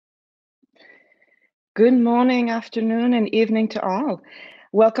Good morning, afternoon, and evening to all.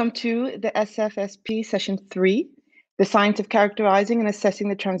 Welcome to the SFSP Session 3, The Science of Characterizing and Assessing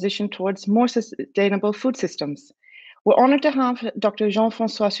the Transition Towards More Sustainable Food Systems. We're honored to have Dr.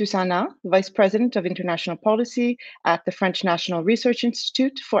 Jean-François Susana, Vice President of International Policy at the French National Research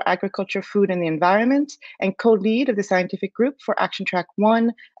Institute for Agriculture, Food and the Environment, and co-lead of the scientific group for Action Track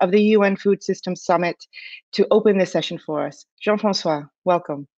 1 of the UN Food Systems Summit, to open this session for us. Jean-François,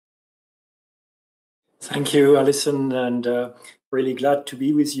 welcome. Thank you, Alison, and really glad to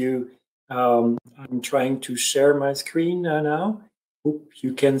be with you. I'm trying to share my screen now. Hope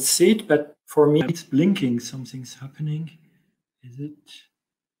you can see it, but for me it's blinking. Something's happening. Is it?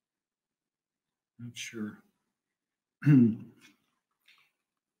 Not sure.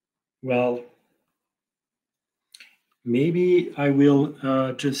 Well, maybe I will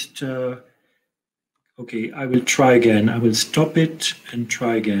okay, I will try again. I will stop it and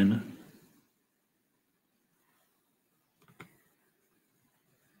try again.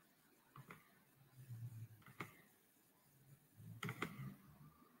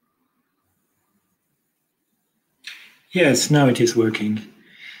 Yes, now it is working.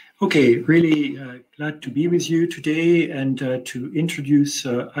 Okay, really glad to be with you today and to introduce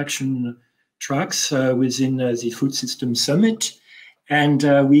action tracks within the Food System Summit. And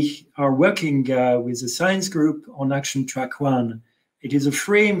we are working with the science group on Action Track 1. It is a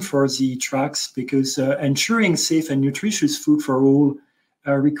frame for the tracks because ensuring safe and nutritious food for all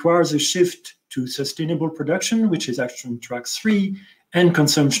requires a shift to sustainable production, which is Action Track 3, and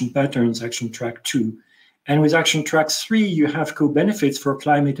consumption patterns, Action Track 2. And with Action Track 3, you have co-benefits for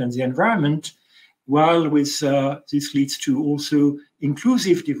climate and the environment, while with this leads to also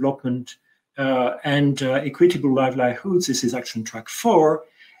inclusive development and equitable livelihoods. This is Action Track 4.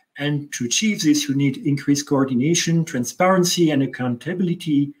 And to achieve this, you need increased coordination, transparency, and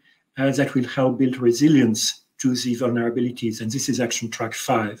accountability that will help build resilience to the vulnerabilities. And this is Action Track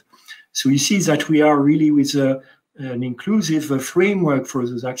 5. So you see that we are really with an inclusive framework for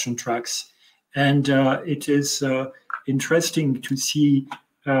those action tracks. And it is interesting to see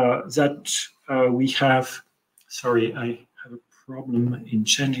that we have, sorry, I have a problem in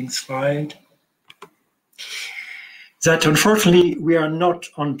changing slide, that unfortunately we are not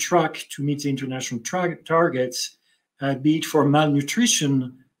on track to meet the international targets, be it for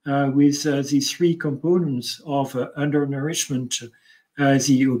malnutrition with the three components of undernourishment,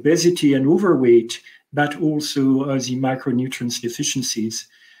 the obesity and overweight, but also the micronutrients deficiencies.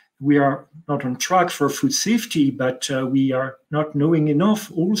 We are not on track for food safety, but we are not knowing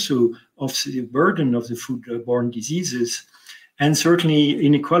enough also of the burden of the foodborne diseases. And certainly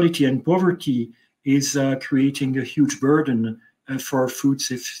inequality and poverty is creating a huge burden for food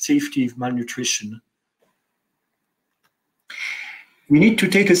safety, malnutrition. We need to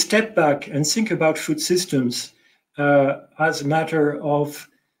take a step back and think about food systems as a matter of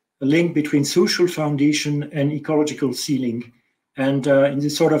a link between social foundation and ecological ceiling. And in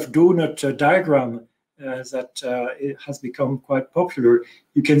this sort of donut diagram that it has become quite popular,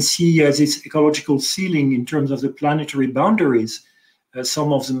 you can see this ecological ceiling in terms of the planetary boundaries,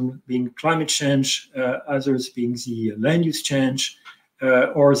 some of them being climate change, others being the land use change,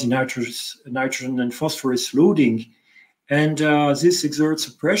 or the nitrogen and phosphorus loading. And this exerts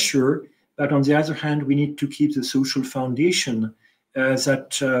a pressure, but on the other hand, we need to keep the social foundation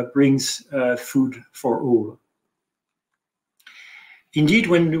that brings food for all. Indeed,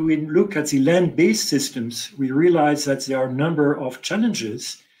 when we look at the land-based systems, we realize that there are a number of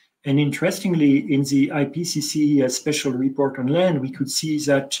challenges. And interestingly, in the IPCC special report on land, we could see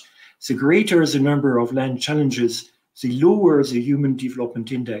that the greater the number of land challenges, the lower the Human Development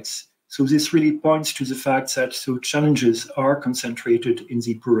Index. So this really points to the fact that those challenges are concentrated in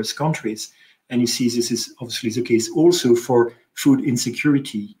the poorest countries. And you see this is obviously the case also for food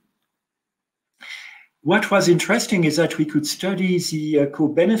insecurity. What was interesting is that we could study the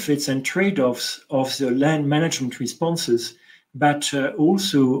co-benefits and trade-offs of the land management responses, but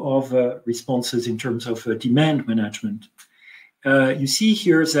also of responses in terms of demand management. You see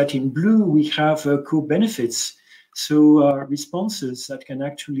here that in blue we have co-benefits, so responses that can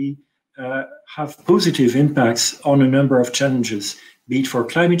actually have positive impacts on a number of challenges, be it for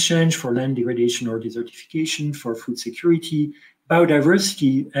climate change, for land degradation or desertification, for food security,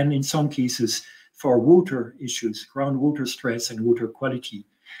 biodiversity, and in some cases, for water issues, groundwater stress and water quality.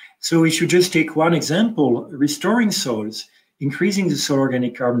 So if you just take one example, restoring soils, increasing the soil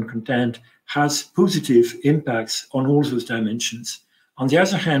organic carbon content has positive impacts on all those dimensions. On the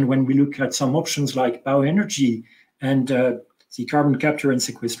other hand, when we look at some options like bioenergy and the carbon capture and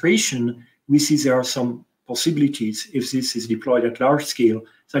sequestration, we see there are some possibilities, if this is deployed at large scale,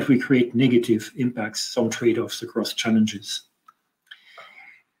 that we create negative impacts, some trade-offs across challenges.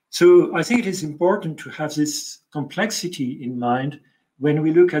 So I think it is important to have this complexity in mind when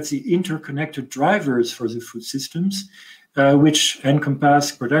we look at the interconnected drivers for the food systems, which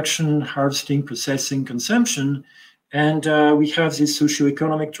encompass production, harvesting, processing, consumption. And we have these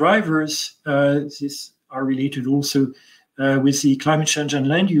socioeconomic drivers. These are related also with the climate change and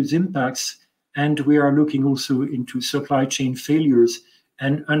land use impacts. And we are looking also into supply chain failures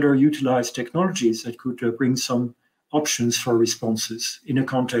and underutilized technologies that could bring some options for responses in a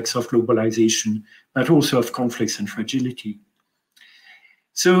context of globalization, but also of conflicts and fragility.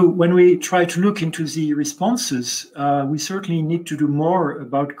 So when we try to look into the responses, we certainly need to do more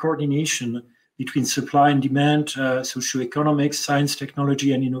about coordination between supply and demand, socioeconomics, science,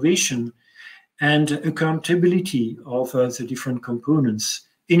 technology, and innovation, and accountability of the different components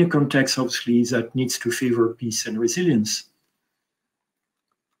in a context, obviously, that needs to favor peace and resilience.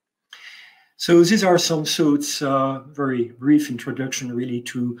 So these are some thoughts, very brief introduction really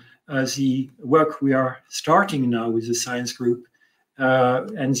to the work we are starting now with the science group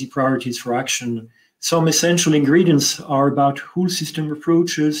and the priorities for action. Some essential ingredients are about whole system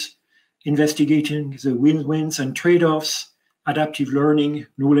approaches, investigating the win-wins and trade-offs, adaptive learning,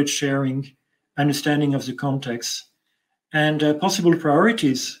 knowledge sharing, understanding of the context. And possible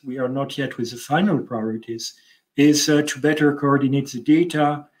priorities, we are not yet with the final priorities, is to better coordinate the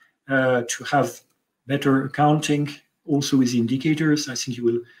data, to have better accounting, also with indicators. I think you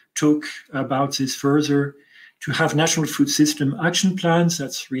will talk about this further. To have national food system action plans,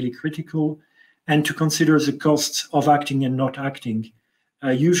 that's really critical. And to consider the costs of acting and not acting.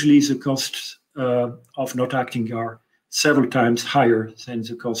 Usually the costs of not acting are several times higher than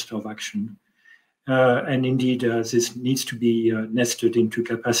the cost of action. And indeed, this needs to be nested into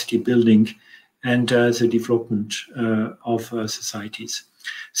capacity building and the development of societies.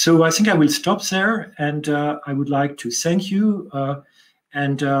 So I think I will stop there, and I would like to thank you.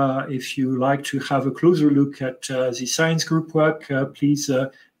 And if you like to have a closer look at the science group work, please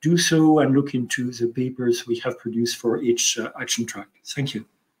do so and look into the papers we have produced for each action track. Thank you.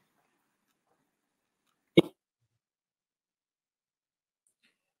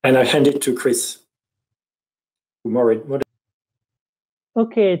 And I hand it to Chris.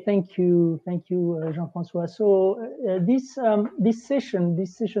 Okay, thank you, Jean-François. So this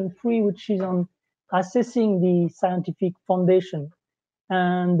session 3, which is on assessing the scientific foundation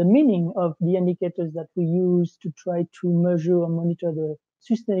and the meaning of the indicators that we use to try to measure or monitor the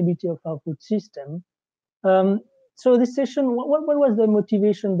sustainability of our food system. So this session, what was the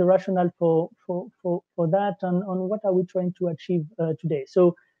motivation, the rationale for that, and what are we trying to achieve today?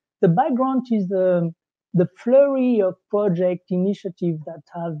 So the background is the flurry of project initiatives that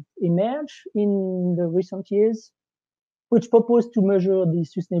have emerged in the recent years, which propose to measure the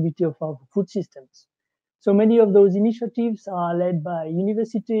sustainability of our food systems. So many of those initiatives are led by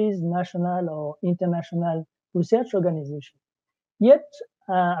universities, national or international research organizations. Yet,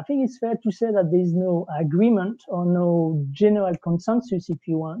 I think it's fair to say that there is no agreement or no general consensus, if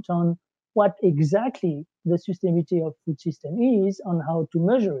you want, on what exactly the sustainability of food system is and how to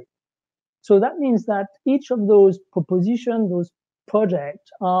measure it. So that means that each of those propositions, those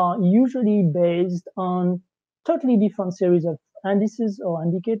projects, are usually based on totally different series of indices or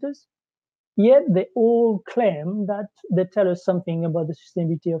indicators, yet they all claim that they tell us something about the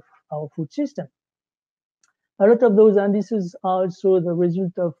sustainability of our food system. A lot of those indices are also the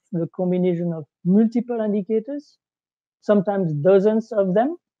result of the combination of multiple indicators, sometimes dozens of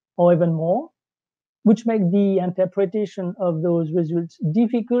them, or even more, which make the interpretation of those results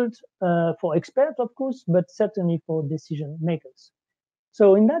difficult for experts, of course, but certainly for decision makers.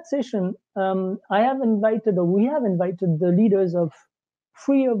 So in that session, we have invited the leaders of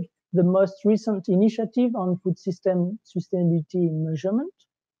 3 of the most recent initiatives on food system sustainability measurement,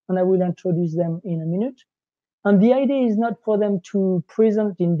 and I will introduce them in a minute. And the idea is not for them to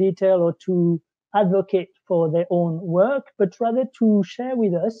present in detail or to advocate for their own work, but rather to share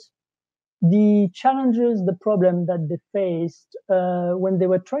with us the challenges, the problem that they faced when they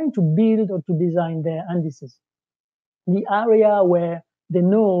were trying to build or to design their indices. The area where they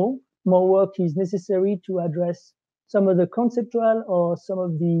know more work is necessary to address some of the conceptual or some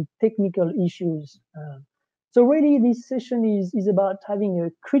of the technical issues. So really, this session is about having a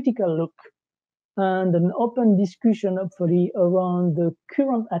critical look and an open discussion, hopefully, around the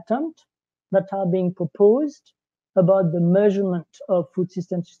current attempts that are being proposed about the measurement of food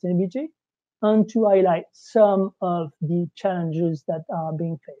system sustainability, and to highlight some of the challenges that are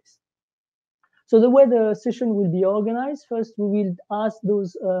being faced. So the way the session will be organized, first we will ask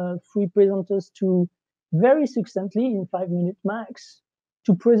those 3 presenters to very succinctly, in 5 minutes max,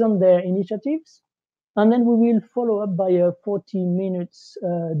 to present their initiatives. And then we will follow up by a 40 minutes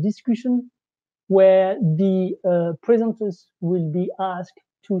discussion where the presenters will be asked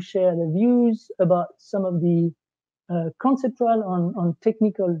to share their views about some of the conceptual on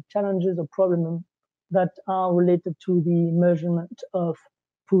technical challenges or problems that are related to the measurement of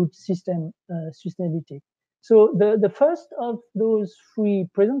food system sustainability. So the first of those three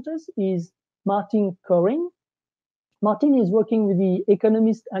presenters is Martin Coring. Martin is working with the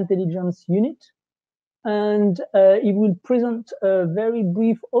Economist Intelligence Unit, and he will present a very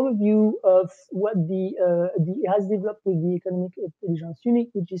brief overview of what has developed with the Economic Intelligence Unit,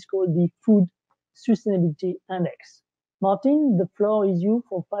 which is called the Food Sustainability Index. Martin, the floor is you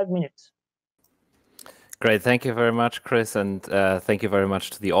for 5 minutes. Great, thank you very much, Chris, and thank you very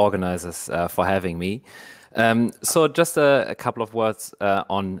much to the organizers for having me. So just a couple of words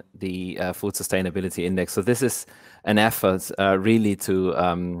on the Food Sustainability Index. So this is an effort really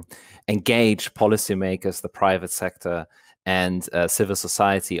to engage policymakers, the private sector, and civil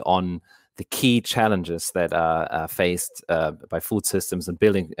society on the key challenges that are faced by food systems and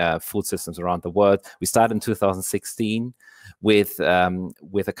building food systems around the world. We started in 2016 with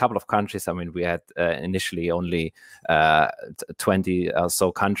a couple of countries. I mean, we had initially only 20 or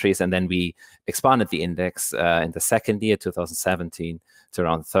so countries, and then we expanded the index in the second year, 2017, to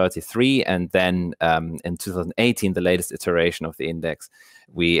around 33, and then in 2018, the latest iteration of the index,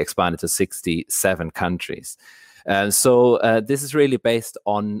 we expanded to 67 countries. So this is really based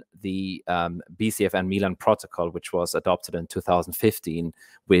on the BCFN Milan Protocol, which was adopted in 2015,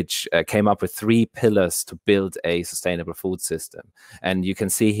 which came up with 3 pillars to build a sustainable food system. And you can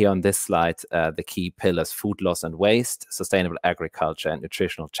see here on this slide the key pillars: food loss and waste, sustainable agriculture, and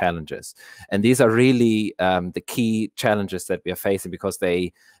nutritional challenges. And these are really the key challenges that we are facing, because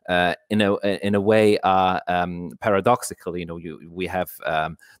they in a way are paradoxical. You know, we have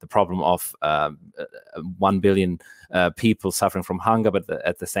the problem of 1 billion people suffering from hunger, but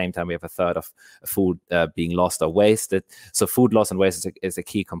at the same time we have a third of food being lost or wasted. So food loss and waste is a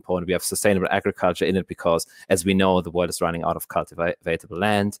key component. We have sustainable agriculture in it because, as we know, the world is running out of cultivatable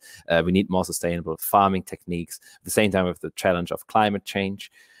land. We need more sustainable farming techniques. At the same time, we have the challenge of climate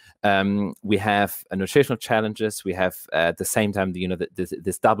change. We have nutritional challenges. We have at the same time,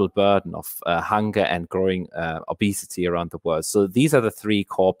 this double burden of hunger and growing obesity around the world. So these are the 3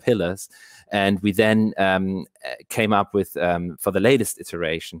 core pillars. And we then came up with, for the latest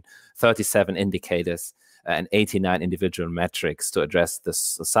iteration, 37 indicators and 89 individual metrics to address the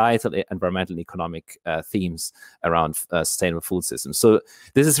societal, environmental, and economic themes around sustainable food systems. So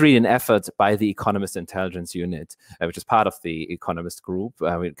this is really an effort by the Economist Intelligence Unit, which is part of the Economist Group,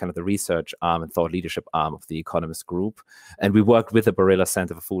 kind of the research arm and thought leadership arm of the Economist Group. And we worked with the Barilla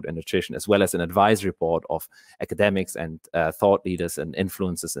Center for Food and Nutrition, as well as an advisory board of academics and thought leaders and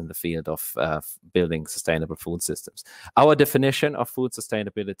influencers in the field of building sustainable food systems. Our definition of food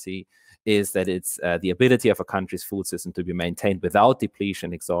sustainability is that it's the ability of a country's food system to be maintained without depletion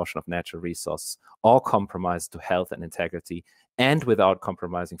and exhaustion of natural resources or compromise to health and integrity, and without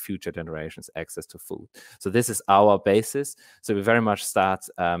compromising future generations' access to food. So this is our basis. So we very much start,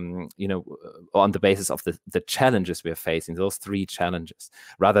 on the basis of the challenges we are facing, those 3 challenges,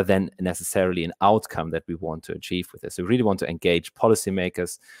 rather than necessarily an outcome that we want to achieve with this. So we really want to engage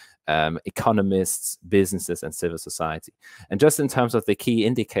policymakers, economists, businesses, and civil society. And just in terms of the key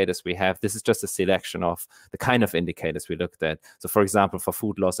indicators we have, this is just a selection of the kind of indicators we looked at. So for example, for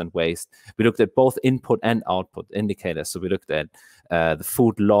food loss and waste, we looked at both input and output indicators. So we looked at the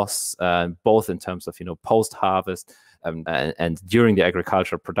food loss, both in terms of, post-harvest and during the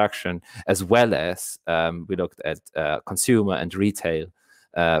agricultural production, as well as we looked at consumer and retail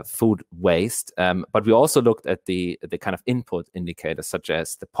food waste, but we also looked at the kind of input indicators, such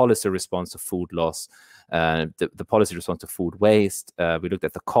as the policy response to food loss, the policy response to food waste. We looked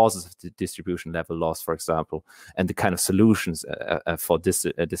at the causes of the distribution level loss, for example, and the kind of solutions for this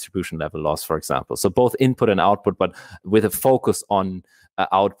distribution level loss, for example. So both input and output, but with a focus on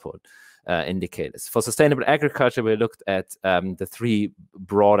output indicators. For sustainable agriculture, we looked at the 3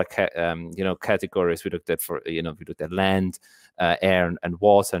 broader categories. We looked at we looked at land, air, and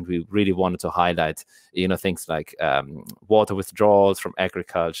water, and we really wanted to highlight things like water withdrawals from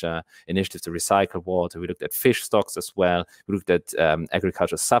agriculture, initiatives to recycle water. We looked at fish stocks as well. We looked at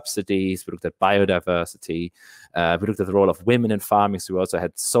agricultural subsidies. We looked at biodiversity. We looked at the role of women in farming. So we also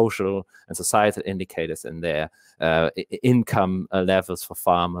had social and societal indicators in there, income levels for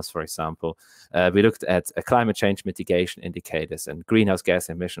farmers, for example. example. We looked at climate change mitigation indicators and greenhouse gas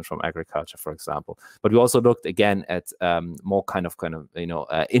emissions from agriculture, for example. But we also looked again at more kind of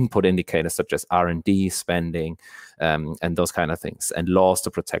input indicators such as R&D spending and those kind of things, and laws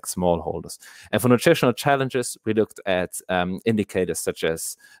to protect smallholders. And for nutritional challenges, we looked at indicators such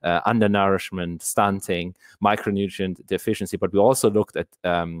as undernourishment, stunting, micronutrient deficiency, but we also looked at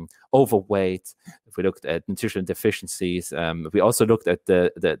overweight. We looked at nutritional deficiencies. We also looked at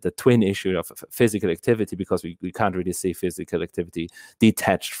the twin issue of physical activity, because we can't really see physical activity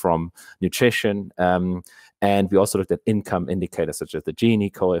detached from nutrition. And we also looked at income indicators such as the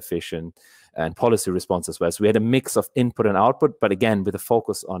Gini coefficient and policy response as well. So we had a mix of input and output, but again, with a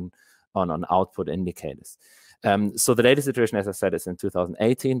focus on output indicators. So the latest iteration, as I said, is in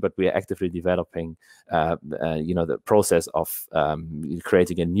 2018, but we are actively developing, the process of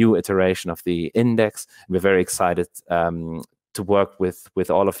creating a new iteration of the index. We're very excited to work with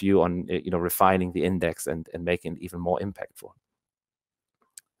all of you on, refining the index and making it even more impactful.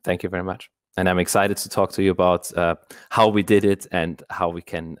 Thank you very much. And I'm excited to talk to you about how we did it and how we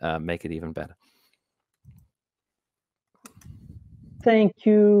can make it even better. Thank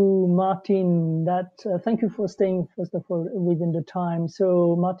you, Martin. Thank you for staying, first of all, within the time.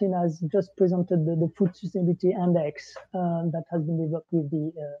 So Martin has just presented the Food Sustainability Index that has been developed with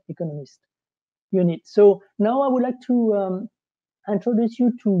the Economist unit. So now I would like to introduce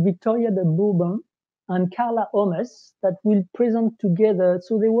you to Victoria de Bourbon and Carla Holmes that will present together.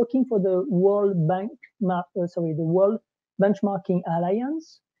 So they're working for the World Benchmarking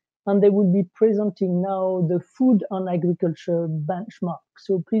Alliance, and they will be presenting now the food and agriculture benchmark.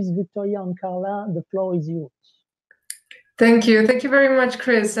 So please, Victoria and Carla, the floor is yours. Thank you. Thank you very much,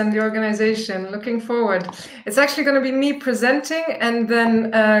 Chris, and the organization. Looking forward. It's actually going to be me presenting, and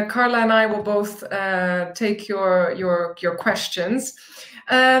then Carla and I will both take your questions.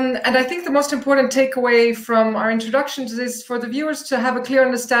 And I think the most important takeaway from our introductions is for the viewers to have a clear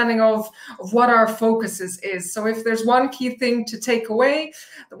understanding of what our focus is. So if there's one key thing to take away,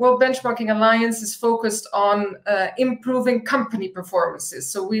 the World Benchmarking Alliance is focused on improving company performances.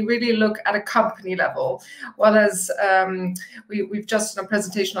 So we really look at a company level, well as we've just done a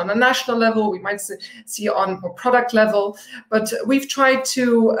presentation on a national level, we might see on a product level, but we've tried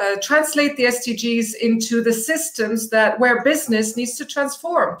to translate the SDGs into the systems where business needs to transform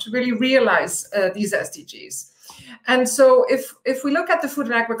to really realize these SDGs. And so if we look at the food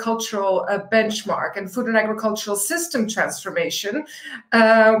and agricultural benchmark and food and agricultural system transformation,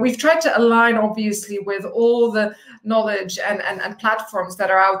 we've tried to align obviously with all the knowledge and platforms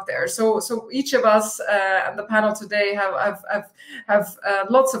that are out there. So each of us on the panel today have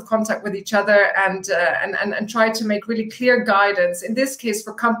lots of contact with each other and try to make really clear guidance, in this case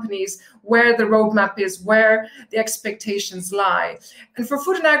for companies, where the roadmap is, where the expectations lie. And for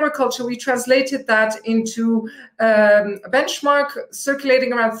food and agriculture, we translated that into a benchmark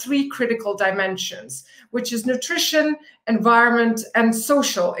circulating around 3 critical dimensions, which is nutrition, environment, and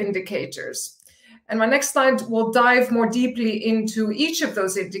social indicators. And my next slide will dive more deeply into each of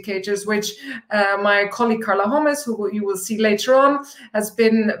those indicators, which my colleague Carla Holmes, who you will see later on, has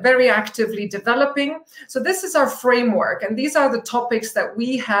been very actively developing. So this is our framework, and these are the topics that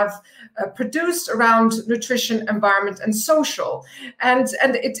we have produced around nutrition, environment, and social. And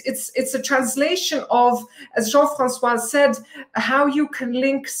it's a translation of, as Jean-François said, how you can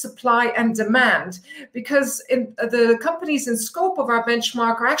link supply and demand, because the companies in scope of our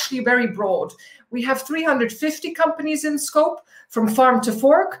benchmark are actually very broad. We have 350 companies in scope, from farm to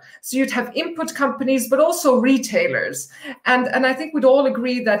fork. So you'd have input companies, but also retailers. And I think we'd all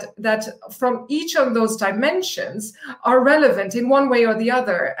agree that from each of those dimensions are relevant in one way or the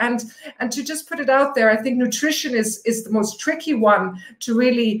other. And to just put it out there, I think nutrition is the most tricky one to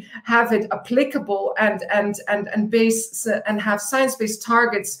really have it applicable and have science-based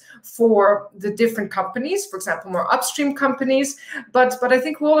targets for the different companies, for example, more upstream companies. But I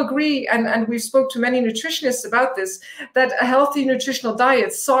think we all agree, and we've spoke to many nutritionists about this, that a healthy nutritional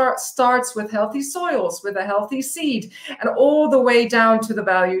diet starts with healthy soils, with a healthy seed, and all the way down to the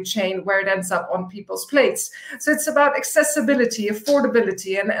value chain where it ends up on people's plates. So it's about accessibility,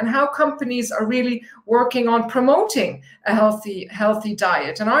 affordability, and how companies are really working on promoting a healthy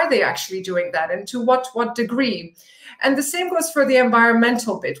diet. And are they actually doing that, and to what degree? And the same goes for the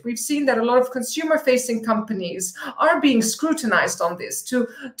environmental bit. We've seen that a lot of consumer-facing companies are being scrutinized on this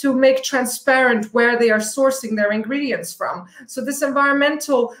to make transparent where they are sourcing their ingredients from. So this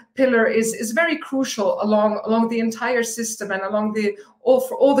environmental pillar is very crucial along the entire system and along the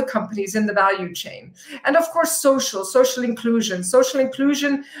for all the companies in the value chain. And of course, social inclusion. Social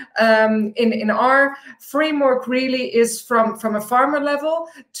inclusion in our framework really is from a farmer level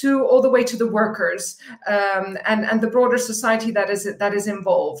to all the way to the workers and the broader society that is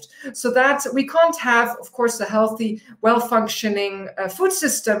involved. So that we can't have, of course, a healthy, well-functioning food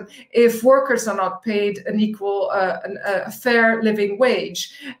system if workers are not paid an equal, a fair living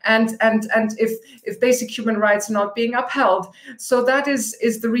wage, and if basic human rights are not being upheld. So that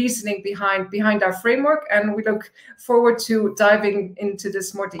is the reasoning behind our framework, and we look forward to diving into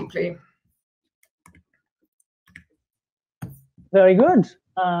this more deeply. Very good.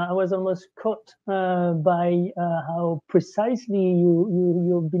 I was almost caught by how precisely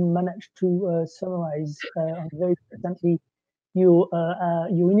you've been managed to summarize very presently your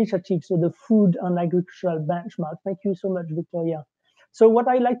initiative, so the food and agricultural benchmark. Thank you so much, Victoria. So what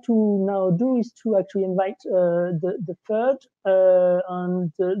I like to now do is to actually invite the third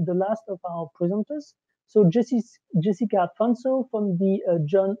and the last of our presenters. So Jessica Afonso from the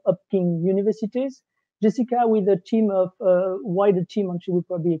Johns Hopkins Universities. Jessica, with a team of wider team, and she will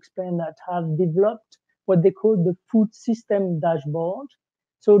probably explain that, have developed what they call the food system dashboard.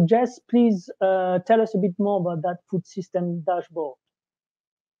 So Jess, please tell us a bit more about that food system dashboard.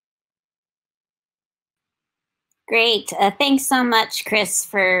 Great. Thanks so much, Chris,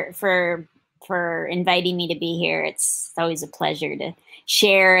 for inviting me to be here. It's always a pleasure to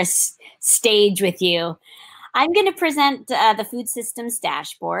share a stage with you. I'm going to present the food systems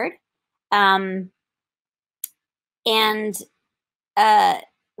dashboard. And let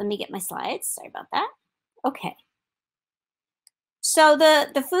me get my slides. Sorry about that. Okay. So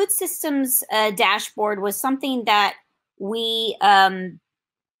the food systems dashboard was something that we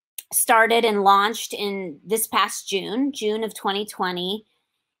started and launched in this past June of 2020,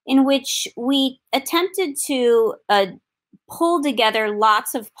 in which we attempted to pull together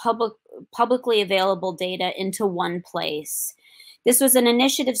lots of publicly available data into one place. This was an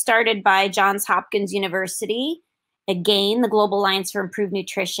initiative started by Johns Hopkins University, again, the Global Alliance for Improved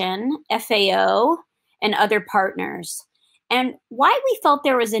Nutrition, FAO, and other partners. And why we felt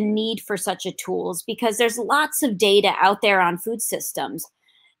there was a need for such a tool is because there's lots of data out there on food systems,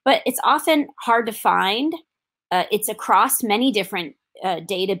 but it's often hard to find. It's across many different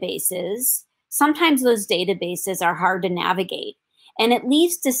databases. Sometimes those databases are hard to navigate. And it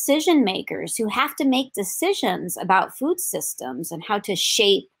leaves decision makers who have to make decisions about food systems and how to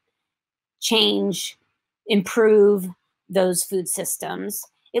shape, change, improve those food systems.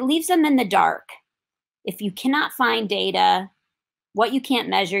 It leaves them in the dark. If you cannot find data, what you can't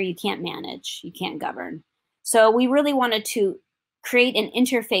measure, you can't manage, you can't govern. So we really wanted to create an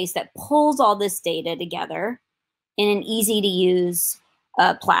interface that pulls all this data together in an easy to use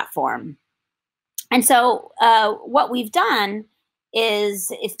platform. And so what we've done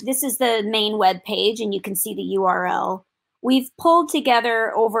is, if this is the main web page and you can see the URL, we've pulled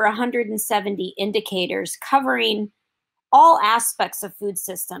together over 170 indicators covering all aspects of food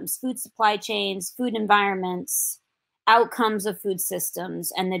systems, food supply chains, food environments, outcomes of food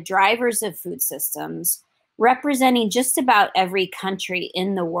systems, and the drivers of food systems, representing just about every country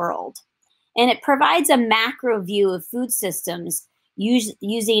in the world. And it provides a macro view of food systems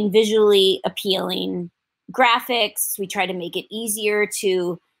using visually appealing graphics. We try to make it easier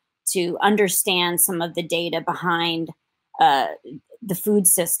to understand some of the data behind the food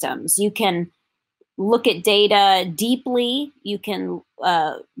systems. You can look at data deeply. You can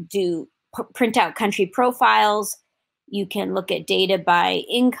print out country profiles. You can look at data by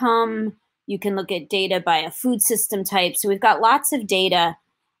income. You can look at data by a food system type. So we've got lots of data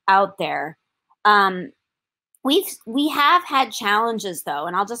out there. We have had challenges though,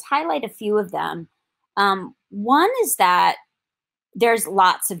 and I'll just highlight a few of them. One is that there's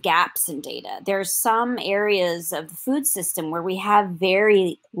lots of gaps in data. There's some areas of the food system where we have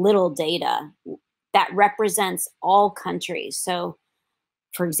very little data that represents all countries. So,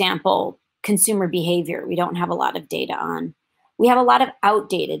 for example, consumer behavior, we don't have a lot of data on. We have a lot of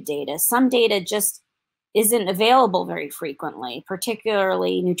outdated data. Some data just isn't available very frequently,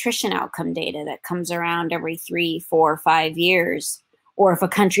 particularly nutrition outcome data that comes around every 3, 4, 5 years, or if a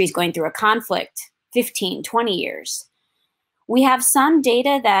country is going through a conflict, 15, 20 years. We have some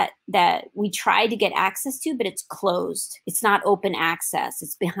data that we try to get access to, but it's closed. It's not open access.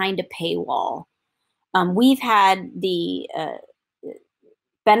 It's behind a paywall. We've had the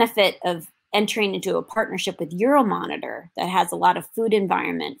benefit of entering into a partnership with Euromonitor that has a lot of food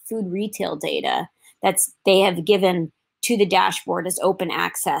environment, food retail data they have given to the dashboard as open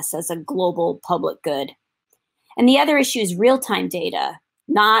access as a global public good. And the other issue is real-time data.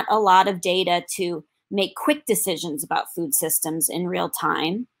 Not a lot of data to make quick decisions about food systems in real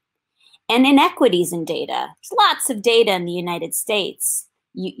time. And inequities in data. There's lots of data in the United States.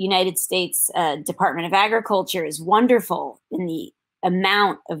 United States Department of Agriculture is wonderful in the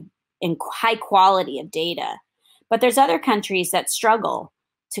amount of and high quality of data. But there's other countries that struggle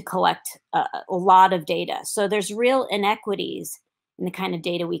to collect a lot of data. So there's real inequities in the kind of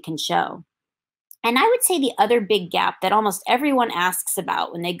data we can show. And I would say the other big gap that almost everyone asks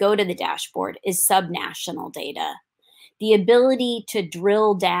about when they go to the dashboard is subnational data. The ability to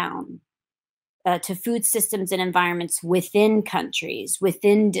drill down to food systems and environments within countries,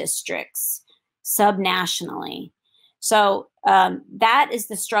 within districts, subnationally. So that is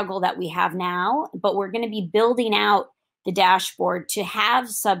the struggle that we have now, but we're going to be building out the dashboard to have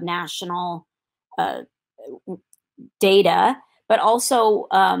subnational data, but also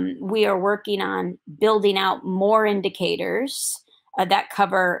we are working on building out more indicators that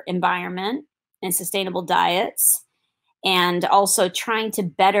cover environment and sustainable diets, and also trying to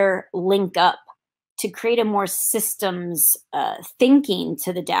better link up to create a more systems thinking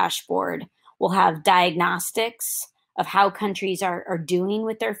to the dashboard. We'll have diagnostics of how countries are doing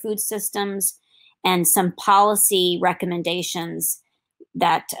with their food systems, and some policy recommendations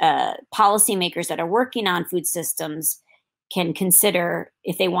that policymakers that are working on food systems can consider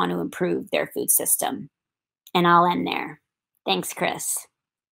if they want to improve their food system. And I'll end there. Thanks, Chris.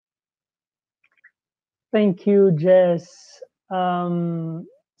 Thank you, Jess.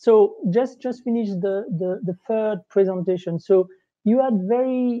 So just finished the third presentation. So you had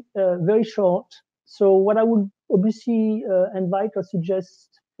very short. So what I would obviously invite or suggest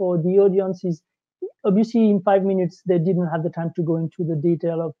for the audience is, obviously in 5 minutes they didn't have the time to go into the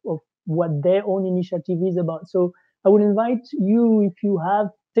detail of what their own initiative is about. So I would invite you, if you have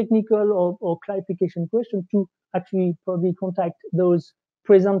technical or clarification questions, to actually probably contact those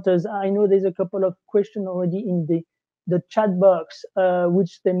presenters. I know there's a couple of questions already in the chat box,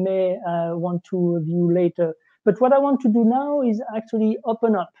 which they may want to review later. But what I want to do now is actually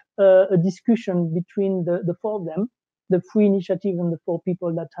open up a discussion between the four of them, the three initiatives and the four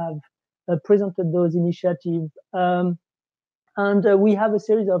people that have presented those initiatives. And we have a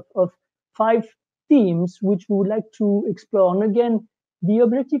series of 5 themes which we would like to explore. And again, the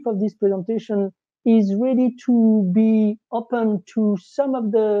objective of this presentation is really to be open to some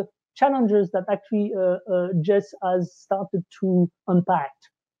of the challenges that actually Jess has started to unpack.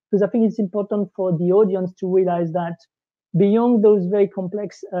 Because I think it's important for the audience to realize that beyond those very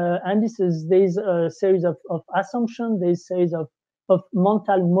complex indices, there's a series of assumptions, there's a series of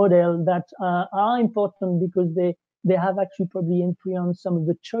mental models that are important, because they have actually probably influenced some of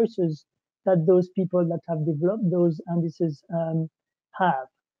the choices that those people that have developed those indices have.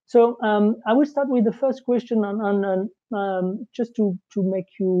 So I will start with the first question, and just to make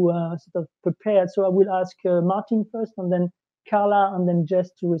you sort of prepared. So I will ask Martin first, and then Carla, and then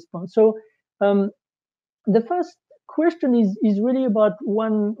Jess to respond. So the first question is really about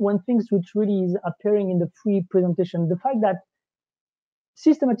one thing which really is appearing in the free presentation: the fact that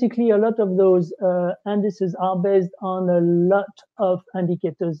systematically a lot of those indices are based on a lot of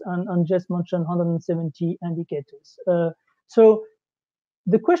indicators, and Jess mentioned 170 indicators. So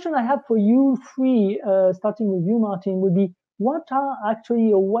the question I have for you three, starting with you, Martin, would be, what are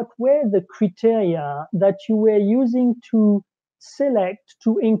actually, or what were the criteria that you were using to select,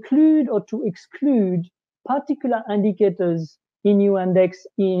 to include or to exclude particular indicators in your index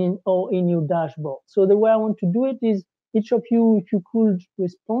or in your dashboard? So the way I want to do it is, each of you, if you could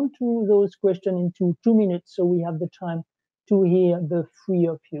respond to those questions into 2 minutes, so we have the time to hear the three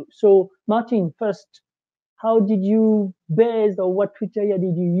of you. So Martin, first, how did you base, or what criteria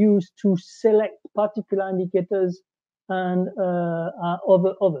did you use to select particular indicators and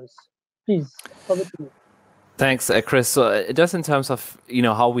others? Please, over to you. Thanks, Chris. So just in terms of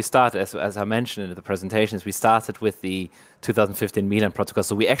how we started, as I mentioned in the presentations, we started with the 2015 Milan Protocol.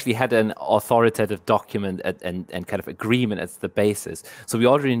 So we actually had an authoritative document and kind of agreement as the basis. So we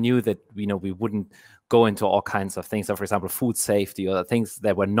already knew that we wouldn't go into all kinds of things. So for example, food safety or things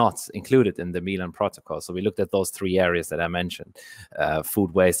that were not included in the Milan Protocol. So we looked at those 3 areas that I mentioned: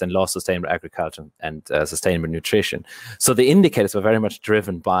 food waste and low sustainable agriculture and sustainable nutrition. So the indicators were very much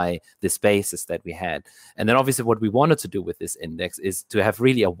driven by this basis that we had. And then obviously what we wanted to do with this index is to have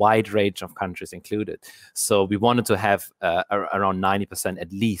really a wide range of countries included. So we wanted to have around 90%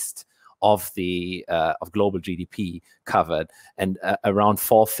 at least of the of global GDP covered, and around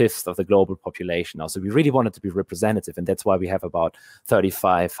 4/5 of the global population now. So we really wanted to be representative, and that's why we have about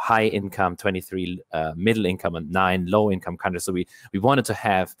 35 high income, 23 middle income, and 9 low income countries. So we wanted to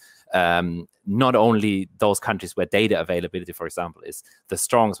have not only those countries where data availability, for example, is the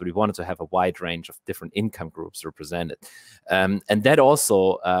strongest, but we wanted to have a wide range of different income groups represented. And that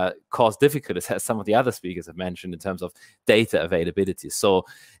also caused difficulties, as some of the other speakers have mentioned, in terms of data availability. So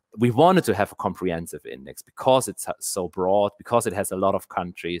we wanted to have a comprehensive index because it's so broad, because it has a lot of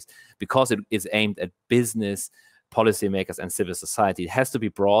countries, because it is aimed at business, policymakers, and civil society. It has to be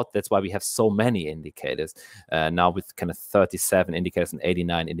broad. That's why we have so many indicators now, with kind of 37 indicators and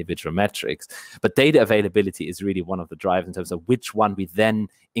 89 individual metrics. But data availability is really one of the drivers in terms of which one we then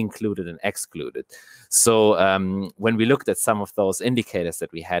included and excluded. So when we looked at some of those indicators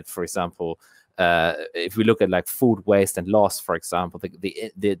that we had, for example, if we look at like food waste and loss, for example,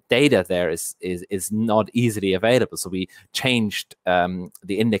 the data there is not easily available. So we changed the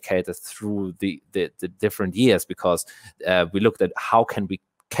indicators through the different years, because we looked at how can we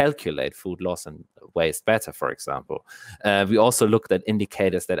calculate food loss and waste better, for example. We also looked at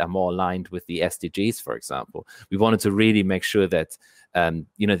indicators that are more aligned with the SDGs, for example. We wanted to really make sure that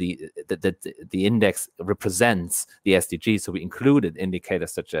you know, the index represents the SDGs. So we included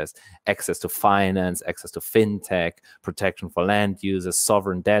indicators such as access to finance, access to fintech, protection for land users,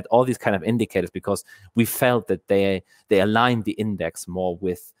 sovereign debt, all these kind of indicators, because we felt that they aligned the index more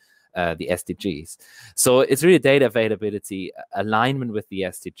with the SDGs. So it's really data availability, alignment with the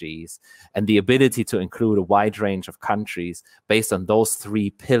SDGs, and the ability to include a wide range of countries based on those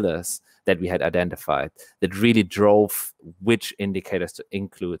three pillars that we had identified that really drove which indicators to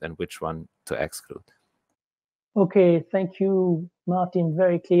include and which one to exclude. Okay, thank you, Martin.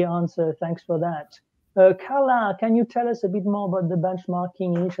 Very clear answer. Thanks for that. Carla, can you tell us a bit more about the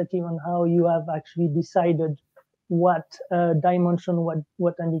benchmarking initiative and how you have actually decided what dimension,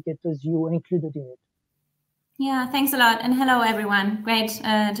 what indicators you included in it? Yeah, thanks a lot. And hello, everyone. Great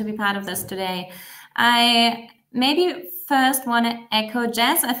to be part of this today. I maybe first want to echo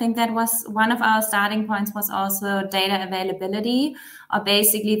Jess. I think that was one of our starting points, was also data availability, or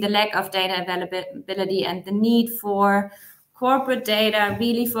basically the lack of data availability and the need for corporate data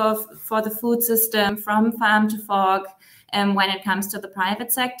really for the food system from farm to fork when it comes to the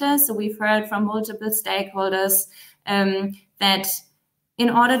private sector. So we've heard from multiple stakeholders that in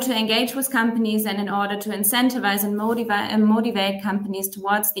order to engage with companies and in order to incentivize and motivate companies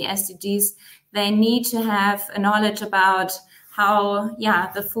towards the SDGs, they need to have a knowledge about how,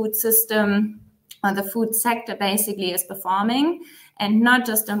 the food system or the food sector basically is performing, and not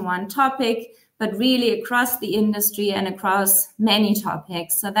just on one topic, but really across the industry and across many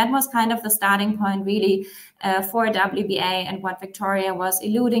topics. So that was kind of the starting point really for WBA, and what Victoria was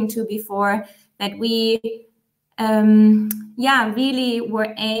alluding to before, that we really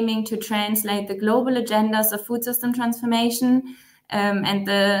were aiming to translate the global agendas of food system transformation and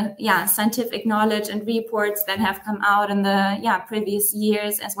the scientific knowledge and reports that have come out in the previous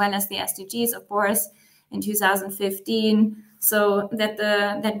years, as well as the SDGs, of course, in 2015. So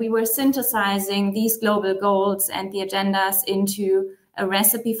that we were synthesizing these global goals and the agendas into a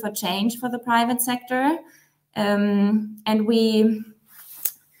recipe for change for the private sector. And we,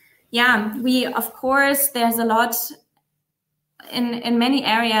 of course, there's a lot in many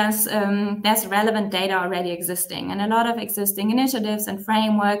areas, there's relevant data already existing, and a lot of existing initiatives and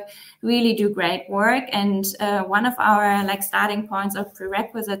framework really do great work. And one of our starting points or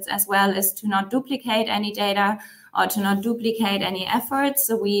prerequisites as well is to not duplicate any data or to not duplicate any efforts.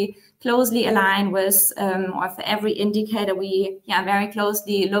 So we closely align with, or for every indicator, we very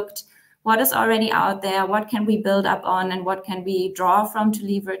closely looked what is already out there, what can we build up on, and what can we draw from to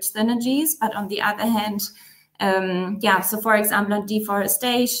leverage synergies. But on the other hand, so for example, on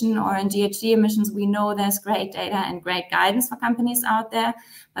deforestation or in GHG emissions, we know there's great data and great guidance for companies out there,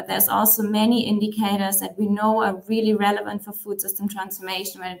 but there's also many indicators that we know are really relevant for food system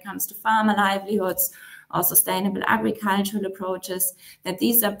transformation when it comes to farmer livelihoods or sustainable agricultural approaches, that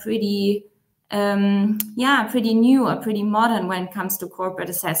these are pretty new or pretty modern when it comes to corporate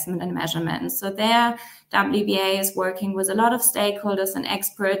assessment and measurement. So there, WBA is working with a lot of stakeholders and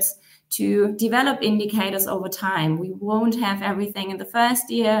experts to develop indicators over time. We won't have everything in the first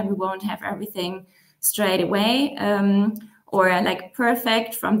year, and we won't have everything straight away or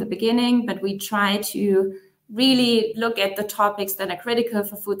perfect from the beginning, but we try to really look at the topics that are critical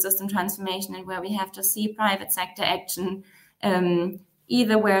for food system transformation and where we have to see private sector action,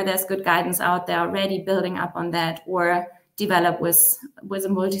 either where there's good guidance out there already, building up on that, or develop with a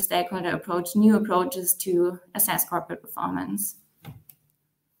multi-stakeholder approach, new approaches to assess corporate performance.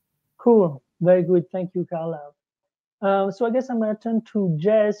 Cool, very good. Thank you, Carla. So I guess I'm going to turn to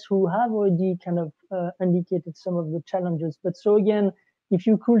Jess, who have already kind of indicated some of the challenges. But so again, if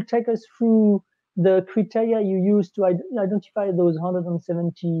you could take us through the criteria you use to identify those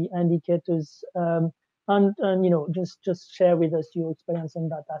 170 indicators, and you know, just share with us your experience on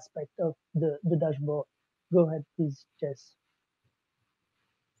that aspect of the dashboard. Go ahead, please, Jess.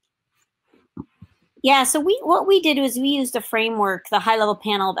 Yeah, so what we did was we used a framework, the high-level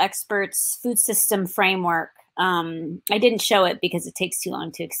panel of experts food system framework. I didn't show it because it takes too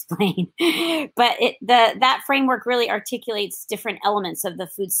long to explain, but that framework really articulates different elements of the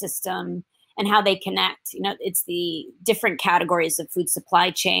food system and how they connect. You know, it's the different categories of food supply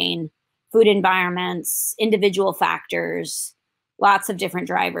chain, food environments, individual factors, lots of different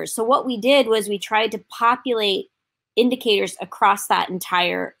drivers. So what we did was we tried to populate indicators across that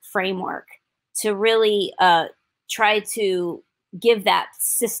entire framework to really try to give that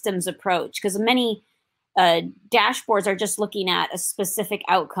systems approach, because many dashboards are just looking at a specific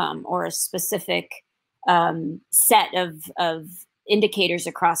outcome or a specific set of indicators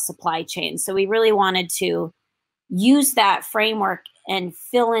across supply chains. So we really wanted to use that framework and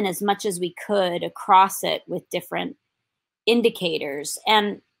fill in as much as we could across it with different indicators.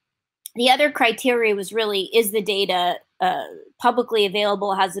 And the other criteria was really, is the data publicly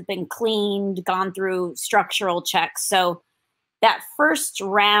available? Has it been cleaned, gone through structural checks? So that first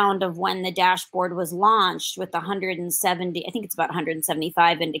round of when the dashboard was launched with 170, I think it's about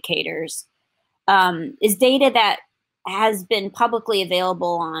 175 indicators, is data that has been publicly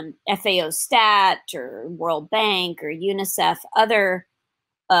available on FAO Stat or World Bank or UNICEF, other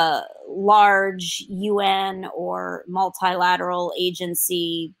large UN or multilateral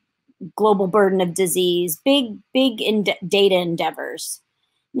agency, global burden of disease, big data endeavors.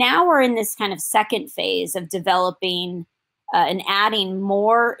 Now we're in this kind of second phase of developing and adding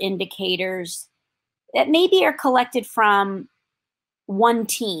more indicators that maybe are collected from one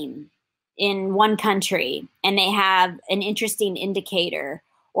team in one country, and they have an interesting indicator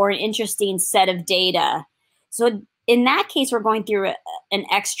or an interesting set of data. So in that case, we're going through an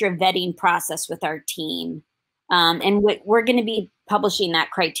extra vetting process with our team. And we're going to be publishing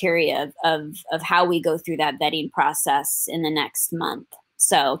that criteria of how we go through that vetting process in the next month.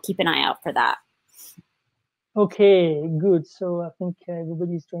 So keep an eye out for that. Okay, good. So I think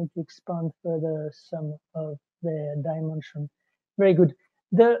everybody's trying to expand further some of their dimension. Very good.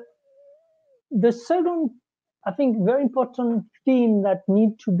 The second, I think, very important theme that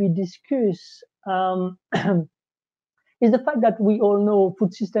need to be discussed is the fact that we all know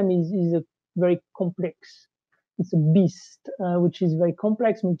food system is a very complex. It's a beast, which is very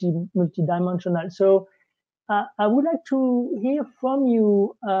complex, multidimensional. So I would like to hear from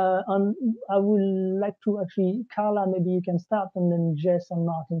you, and I would like to actually, Carla, maybe you can start, and then Jess and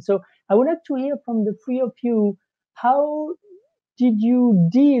Martin. So I would like to hear from the three of you, how did you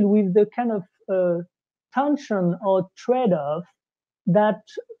deal with the kind of tension or trade-off that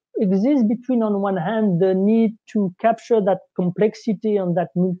exists between, on one hand, the need to capture that complexity and that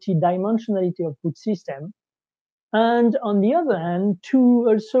multidimensionality of food system, and on the other hand, to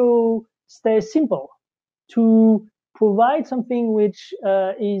also stay simple, to provide something which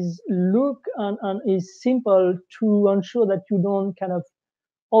is look and is simple, to ensure that you don't kind of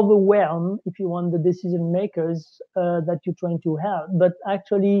overwhelm, if you want, the decision makers that you're trying to help, but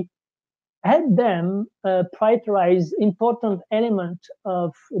actually help them prioritize important elements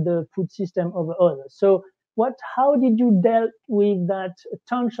of the food system over others. So how did you deal with that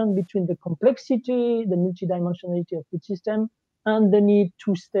tension between the complexity, the multidimensionality of food system, and the need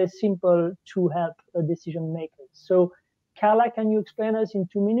to stay simple to help decision makers? So Carla, can you explain us in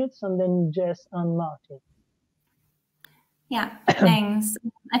 2 minutes, and then Jess and Martin? Yeah, thanks.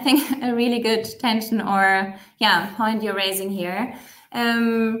 I think a really good tension or point you're raising here.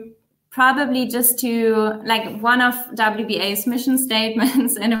 Probably just to, like, one of WBA's mission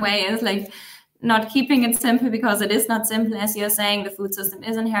statements in a way is like not keeping it simple, because it is not simple, as you're saying. The food system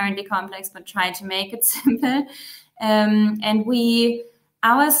is inherently complex, but try to make it simple. And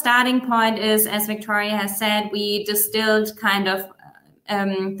our starting point is, as Victoria has said, we distilled kind of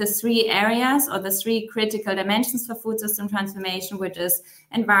the three areas or the three critical dimensions for food system transformation, which is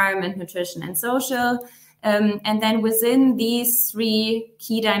environment, nutrition, and social. And then within these three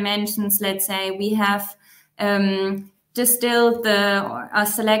key dimensions, let's say, we have distilled or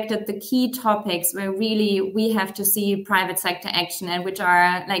selected the key topics where really we have to see private sector action, and which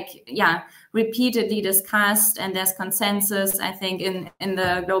are repeatedly discussed, and there's consensus, I think, in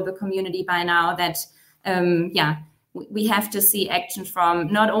the global community by now that we have to see action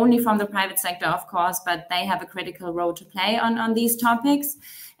from not only from the private sector, of course, but they have a critical role to play on these topics.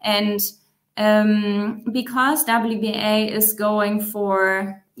 And because WBA is going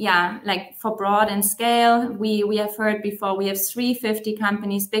for, like for broad and scale. We have heard before, we have 350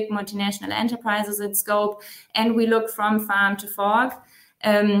 companies, big multinational enterprises in scope, and we look from farm to fork.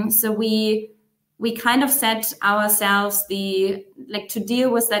 So we kind of set ourselves to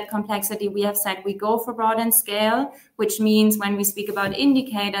deal with that complexity. We have said we go for broad and scale, which means when we speak about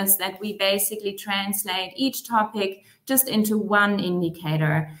indicators that we basically translate each topic just into one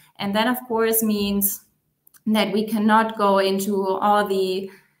indicator. And that of course means that we cannot go into all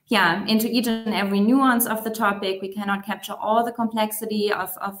into each and every nuance of the topic. We cannot capture all the complexity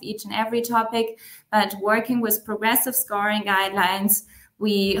of each and every topic, but working with progressive scoring guidelines,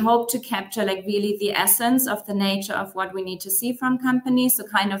 we hope to capture really the essence of the nature of what we need to see from companies. So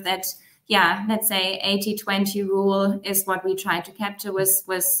kind of that, let's say 80-20 rule is what we try to capture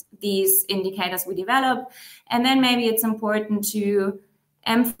with these indicators we develop. And then maybe it's important to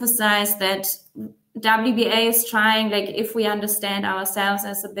emphasize that WBA is trying, if we understand ourselves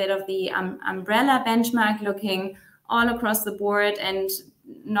as a bit of the umbrella benchmark, looking all across the board and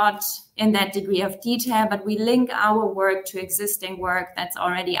not in that degree of detail, but we link our work to existing work that's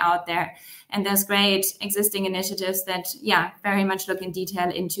already out there. And there's great existing initiatives that, very much look in detail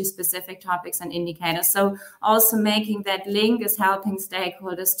into specific topics and indicators. So also making that link is helping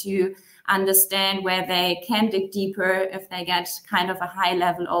stakeholders to understand where they can dig deeper if they get kind of a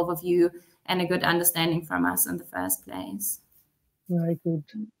high-level overview and a good understanding from us in the first place. Very good.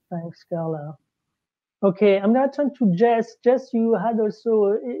 Thanks, Carla. Okay, I'm going to turn to Jess. Jess, you had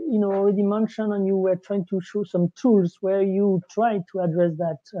also, already mentioned, and you were trying to show some tools where you tried to address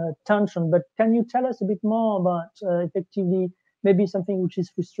that tension. But can you tell us a bit more about effectively maybe something which is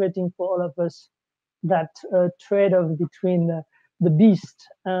frustrating for all of us, that trade-off between the beast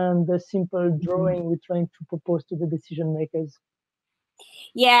and the simple drawing we're trying to propose to the decision makers?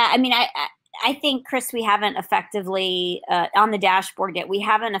 Yeah, I mean, I think, Chris, we haven't effectively, on the dashboard yet, we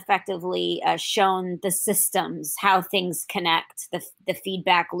haven't effectively shown the systems, how things connect, the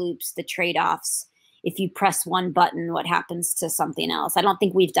feedback loops, the trade-offs. If you press one button, what happens to something else? I don't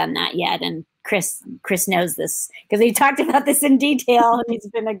think we've done that yet. And Chris knows this because we talked about this in detail. And he's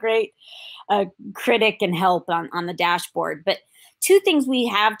been a great critic and help on the dashboard. But two things we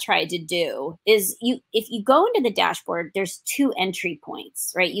have tried to do is if you go into the dashboard, there's two entry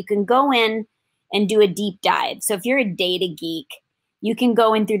points, right? You can go in and do a deep dive. So if you're a data geek, you can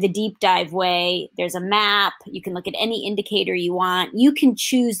go in through the deep dive way. There's a map. You can look at any indicator you want. You can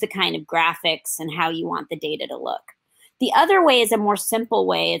choose the kind of graphics and how you want the data to look. The other way is a more simple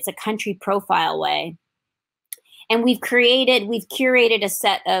way. It's a country profile way. And we've curated a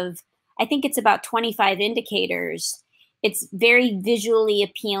set of, I think it's about 25 indicators. It's very visually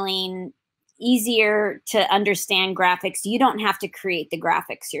appealing, easier to understand graphics. You don't have to create the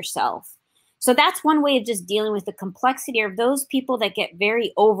graphics yourself. So that's one way of just dealing with the complexity of those people that get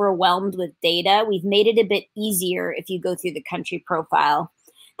very overwhelmed with data. We've made it a bit easier if you go through the country profile.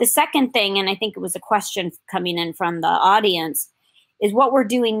 The second thing, and I think it was a question coming in from the audience, is what we're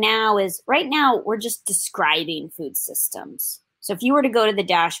doing now is, right now, we're just describing food systems. So if you were to go to the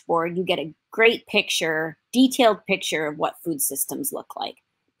dashboard, you get a great picture, detailed picture of what food systems look like.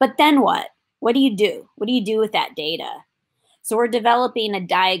 But then what? What do you do? What do you do with that data? So we're developing a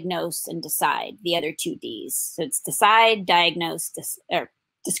diagnose and decide, the other two Ds. So it's decide, diagnose,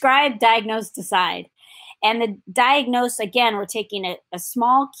 describe, diagnose, decide. And the diagnose, again, we're taking a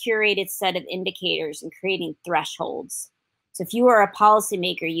small curated set of indicators and creating thresholds. So if you were a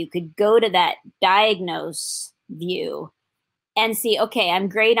policymaker, you could go to that diagnose view and see, okay, I'm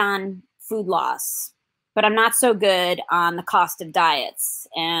great on food loss, but I'm not so good on the cost of diets.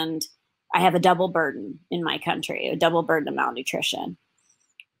 And I have a double burden in my country, a double burden of malnutrition.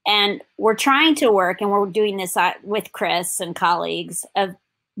 And we're trying to work, and we're doing this with Chris and colleagues, of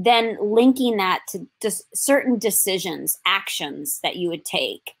then linking that to just certain decisions, actions that you would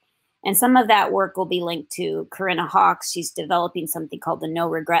take. And some of that work will be linked to Corinna Hawks. She's developing something called the no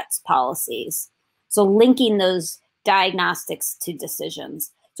regrets policies. So linking those diagnostics to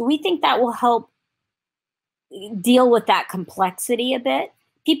decisions. So we think that will help deal with that complexity a bit.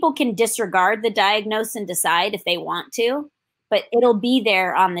 People can disregard the diagnose and decide if they want to, but it'll be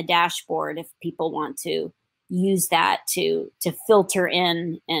there on the dashboard if people want to use that to filter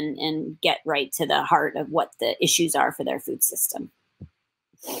in and get right to the heart of what the issues are for their food system.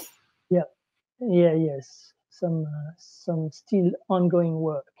 Yes. Some still ongoing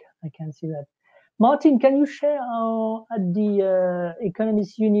work. I can see that. Martin, can you share how at the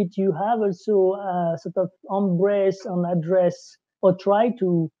economics unit you have also sort of embrace and address or try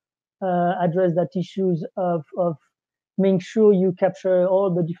to address that issues of make sure you capture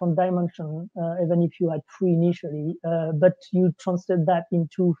all the different dimensions, even if you had 3 initially, but you translate that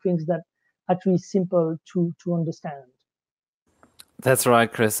into things that actually simple to understand. That's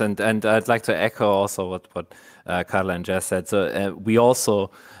right, Chris, and I'd like to echo also what Carla and Jess said. So we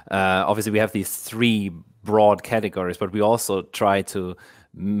also obviously we have these 3 broad categories, but we also try to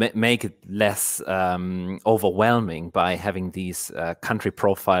make it less overwhelming by having these country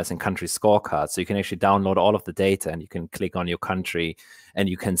profiles and country scorecards. So you can actually download all of the data, and you can click on your country, and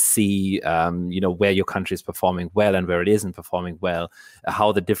you can see where your country is performing well and where it isn't performing well,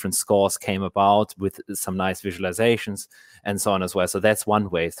 how the different scores came about with some nice visualizations and so on as well. So that's one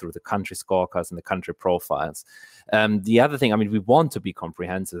way, through the country scorecards and the country profiles. The other thing, I mean, we want to be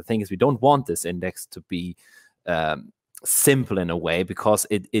comprehensive. The thing is, we don't want this index to be simple in a way, because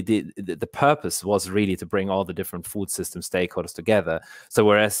the purpose was really to bring all the different food system stakeholders together. So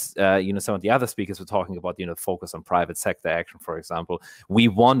whereas some of the other speakers were talking about focus on private sector action, for example, we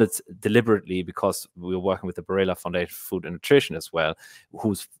wanted deliberately, because we were working with the Barilla Foundation for Food and Nutrition as well,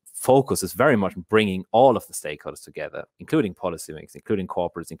 whose focus is very much bringing all of the stakeholders together, including policymakers, including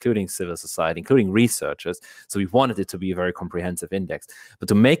corporates, including civil society, including researchers. So we wanted it to be a very comprehensive index. But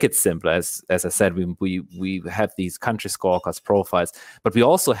to make it simpler, as I said, we have these country scorecards, profiles, but we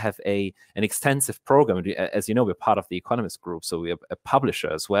also have an extensive program. As you know, we're part of the Economist Group, so we're a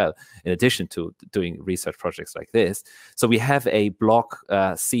publisher as well, in addition to doing research projects like this. So we have a blog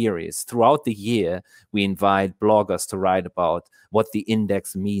series. Throughout the year, we invite bloggers to write about what the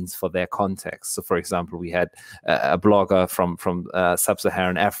index means for their context. So, for example, we had a blogger from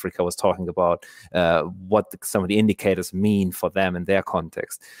sub-Saharan Africa was talking about what some of the indicators mean for them in their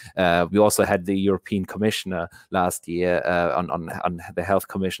context. We also had the European Commissioner last year on the Health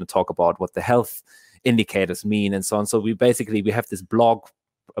Commissioner talk about what the health indicators mean and so on. So we have this blog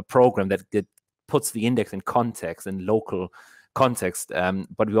program that puts the index in context and local context,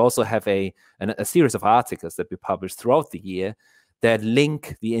 but we also have a series of articles that we publish throughout the year that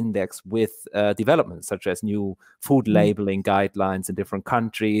link the index with developments such as new food labeling guidelines in different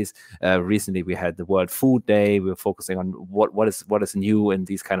countries. Recently, we had the World Food Day. We were focusing on what is new in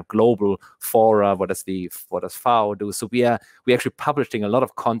these kind of global fora. What does FAO do? So we're actually publishing a lot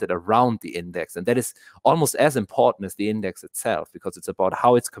of content around the index, and that is almost as important as the index itself, because it's about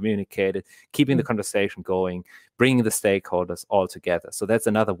how it's communicated, keeping the conversation going, bringing the stakeholders all together. So that's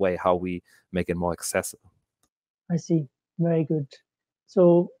another way how we make it more accessible. I see. Very good.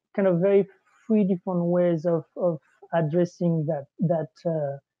 So kind of very 3 different ways of addressing that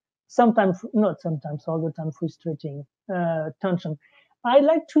sometimes, not sometimes, all the time frustrating tension. I'd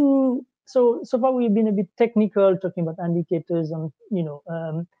like to, so far we've been a bit technical, talking about indicators, and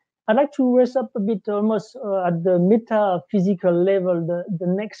I'd like to raise up a bit almost at the metaphysical level. The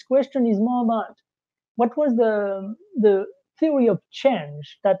next question is more about what was the theory of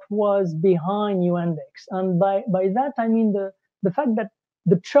change that was behind your index. And by that, I mean the fact that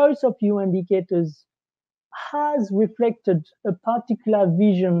the choice of your indicators has reflected a particular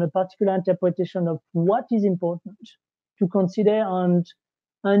vision, a particular interpretation of what is important to consider on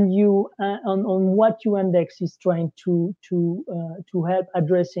what your index is trying to help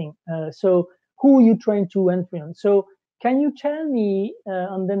addressing. So who are you trying to influence? So can you tell me,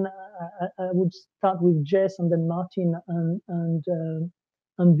 and then I would start with Jess and then Martin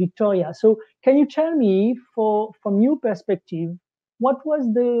and Victoria. So can you tell me, from your perspective, what was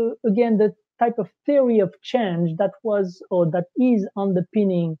the type of theory of change that was or that is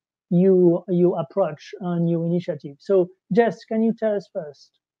underpinning your approach and your initiative? So Jess, can you tell us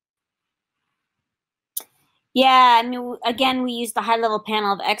first? Yeah, I mean, again, we used the high-level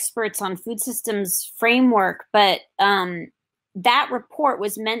panel of experts on food systems framework, but that report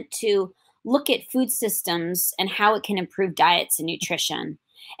was meant to look at food systems and how it can improve diets and nutrition.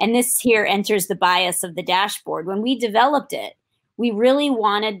 And this here enters the bias of the dashboard. When we developed it, we really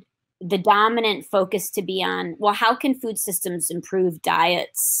wanted the dominant focus to be on, well, how can food systems improve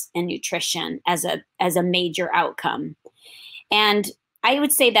diets and nutrition as a major outcome? And I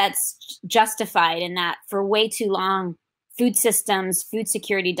would say that's justified in that for way too long, food systems, food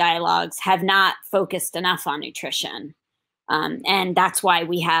security dialogues have not focused enough on nutrition. And that's why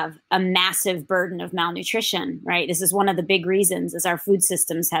we have a massive burden of malnutrition, right? This is one of the big reasons, is our food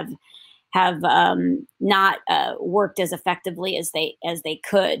systems have not worked as effectively as they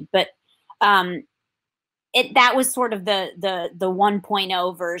could. But that was sort of the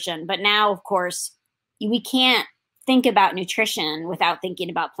 1.0 version. But now, of course, we can't think about nutrition without thinking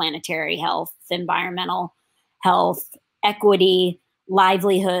about planetary health, environmental health, equity,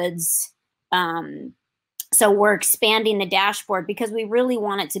 livelihoods, So we're expanding the dashboard because we really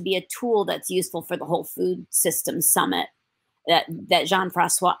want it to be a tool that's useful for the whole food system summit that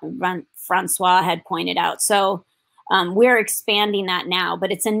Jean-Francois had pointed out. So we're expanding that now,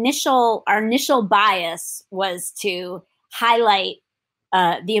 but our initial bias was to highlight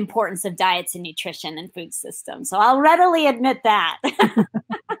the importance of diets and nutrition and food systems. So I'll readily admit that.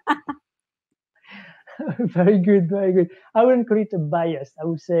 Very good, very good. I wouldn't call it a bias. I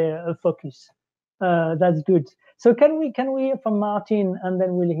would say a focus. That's good. So can we hear from Martin, and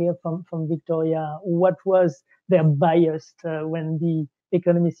then we'll hear from Victoria what was their bias when the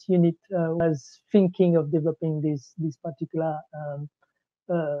economists unit was thinking of developing this particular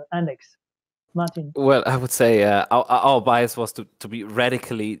index. Martin. Well, I would say our bias was to be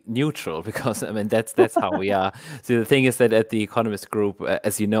radically neutral, because I mean that's how we are. So the thing is that at the Economist Group,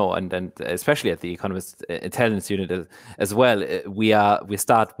 as you know, and especially at the Economist Intelligence Unit as well, we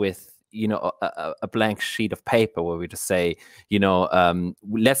start with a blank sheet of paper where we just say,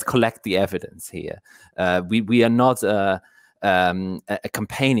 let's collect the evidence here. We are not a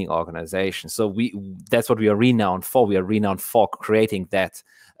campaigning organization, so that's what we are renowned for. We are renowned for creating that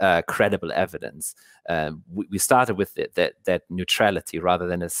credible evidence. We started with that neutrality rather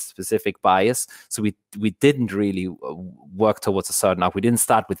than a specific bias. So we didn't really work towards a certain outcome. We didn't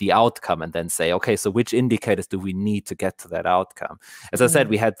start with the outcome and then say, okay, so which indicators do we need to get to that outcome? As I said,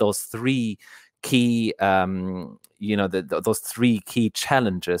 we had those three key, those three key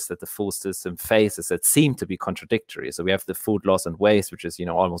challenges that the food system faces that seem to be contradictory. So we have the food loss and waste, which is,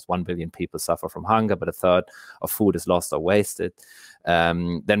 almost 1 billion people suffer from hunger, but a third of food is lost or wasted.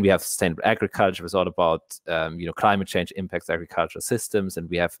 Then we have sustainable agriculture, which is all about, climate change impacts agricultural systems, and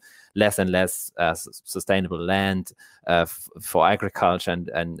we have less and less sustainable land for agriculture,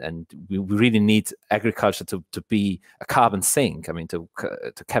 and we really need agriculture to be a carbon sink. I mean, to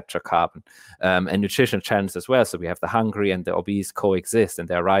capture carbon, and nutritional challenges as well. So we have the hungry and the obese coexist, and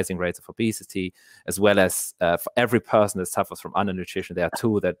there are rising rates of obesity, as well as for every person that suffers from undernutrition, there are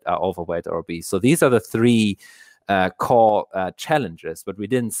 2 that are overweight or obese. So these are the 3 core challenges, but we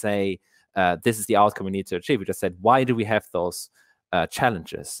didn't say this is the outcome we need to achieve. We just said, why do we have those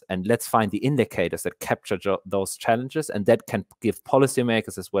challenges? And let's find the indicators that capture those challenges, and that can give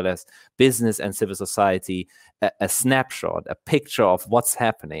policymakers as well as business and civil society a snapshot, a picture of what's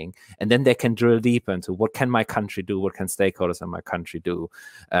happening, and then they can drill deeper into what can my country do, what can stakeholders in my country do.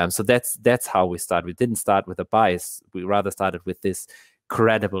 So that's how we started. We didn't start with a bias. We rather started with this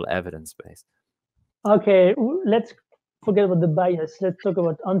credible evidence base. Okay, let's forget about the bias. Let's talk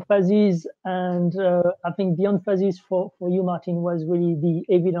about emphasis. And I think the emphasis for you, Martin, was really the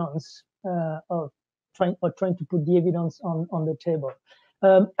evidence of trying to put the evidence on the table.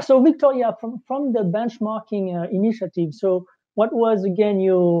 So Victoria, from the benchmarking initiative, so what was again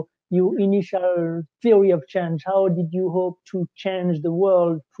your initial theory of change? How did you hope to change the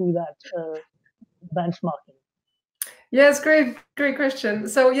world through that benchmarking? Yes, great question.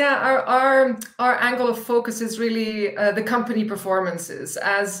 So yeah, our angle of focus is really the company performances.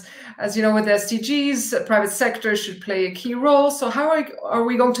 As you know, with SDGs, private sector should play a key role. So how are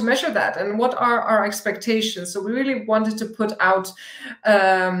we going to measure that, and what are our expectations? So we really wanted to put out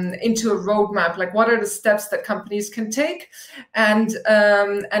into a roadmap, like what are the steps that companies can take, and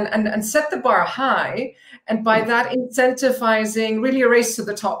set the bar high, and by that incentivizing really a race to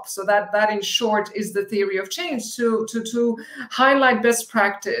the top. So that in short is the theory of change, to highlight best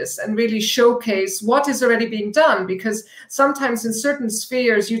practice and really showcase what is already being done. Because sometimes in certain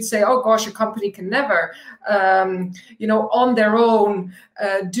spheres you'd say, oh gosh, a company can never on their own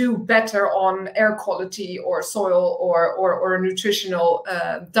do better on air quality or soil or a nutritional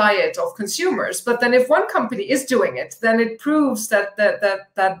diet of consumers. But then if one company is doing it, then it proves that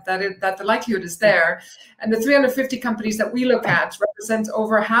the likelihood is there. And the 350 companies that we look at represent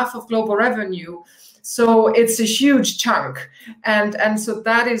over half of global revenue. So it's a huge chunk, and so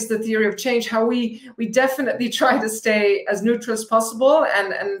that is the theory of change. How we definitely try to stay as neutral as possible,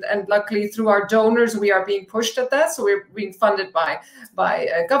 and luckily through our donors we are being pushed at that. So we're being funded by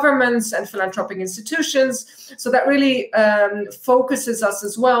governments and philanthropic institutions. So that really focuses us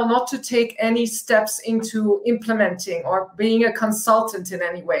as well, not to take any steps into implementing or being a consultant in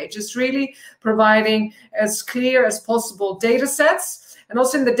any way. Just really providing as clear as possible data sets. And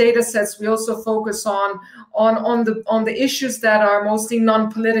also in the data sets, we also focus on the issues that are mostly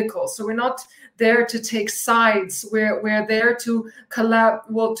non-political. So we're not there to take sides. We're there to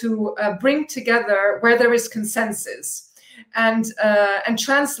bring together where there is consensus. and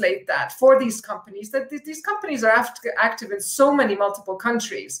translate that for these companies. That these companies are active in so many multiple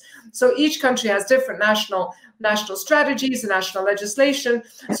countries. So each country has different national strategies and national legislation.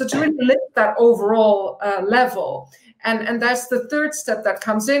 So to really lift that overall level. And that's the third step that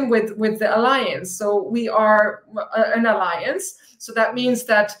comes in with the alliance. So we are an alliance. So that means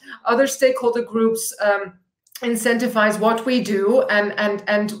that other stakeholder groups incentivize what we do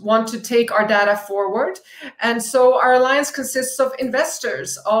and want to take our data forward. And so our alliance consists of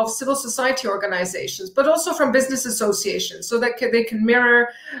investors, of civil society organizations, but also from business associations, so that they can mirror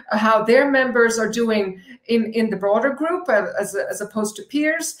how their members are doing in the broader group as opposed to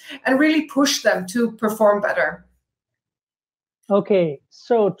peers, and really push them to perform better. Okay,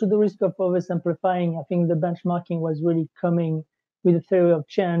 so to the risk of oversimplifying, I think the benchmarking was really coming with a theory of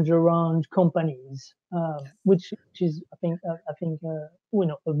change around companies, which is, I think, you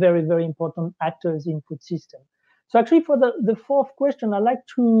know, a very, very important actors in food system. So actually, for the fourth question, I'd like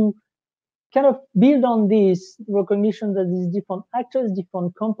to kind of build on this recognition that these different actors,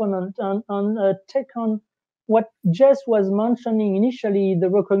 different components, and take on what Jess was mentioning initially, the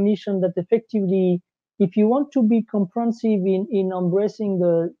recognition that effectively, if you want to be comprehensive in embracing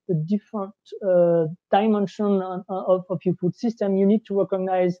the different dimension of your food system, you need to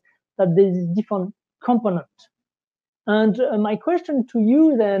recognize that there is different component. And my question to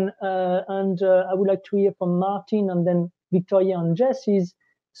you then, I would like to hear from Martin and then Victoria and Jess is,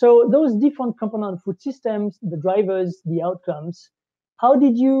 so those different component of food systems, the drivers, the outcomes, how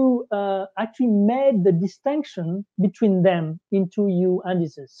did you actually make the distinction between them into your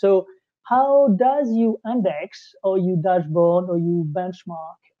indices? So how does you index or you dashboard or you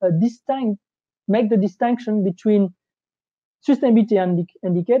benchmark make the distinction between sustainability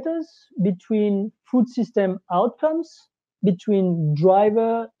indicators, between food system outcomes, between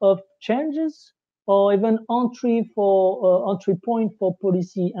driver of changes, or even entry point for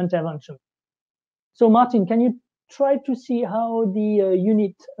policy intervention? So Martin, can you try to see how the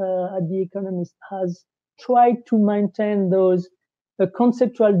unit at The Economist has tried to maintain those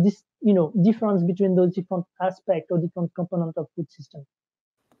conceptual difference between those different aspects or different components of food system?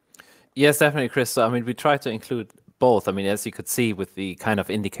 Yes, definitely, Chris. So, I mean, we try to include both. I mean, as you could see with the kind of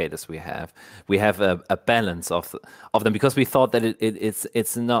indicators we have a balance of them, because we thought that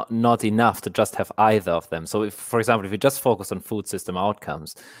it's not enough to just have either of them. So, if, for example, if we just focus on food system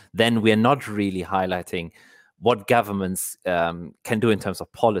outcomes, then we're not really highlighting what governments can do in terms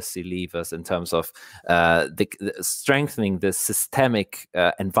of policy levers, in terms of strengthening the systemic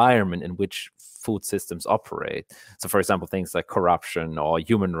environment in which food systems operate. So, for example, things like corruption or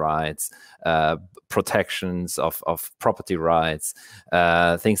human rights, protections of property rights,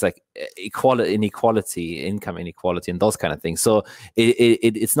 things like inequality, income inequality, and those kind of things. So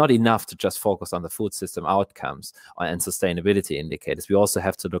it's not enough to just focus on the food system outcomes and sustainability indicators. We also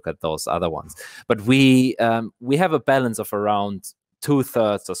have to look at those other ones. But we have a balance of around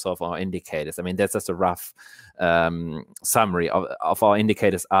 2/3 or so of our indicators. I mean, that's just a rough summary of our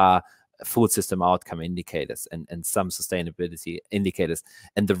indicators are food system outcome indicators and some sustainability indicators,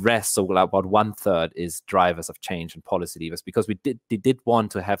 and the rest, so about 1/3, is drivers of change and policy levers, because we did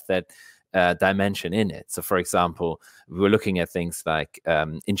want to have that dimension in it. So, for example, we were looking at things like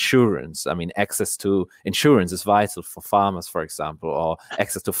insurance. I mean, access to insurance is vital for farmers, for example, or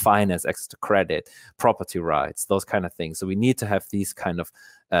access to finance, access to credit, property rights, those kind of things. So we need to have these kind of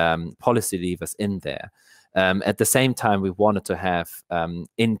policy levers in there. At the same time, we wanted to have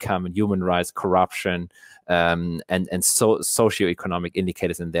income and human rights, corruption, and socioeconomic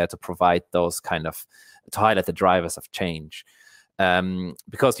indicators in there to provide those kind of, to highlight the drivers of change.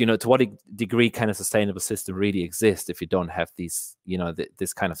 Because, you know, to what degree can a sustainable system really exist if you don't have these, you know,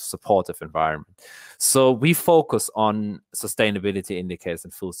 this kind of supportive environment? So we focus on sustainability indicators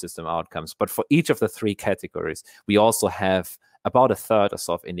and food system outcomes. But for each of the three categories, we also have about 1/3 or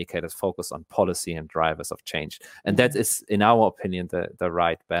so of indicators focused on policy and drivers of change. And that is, in our opinion, the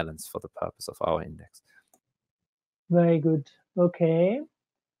right balance for the purpose of our index. Very good. Okay.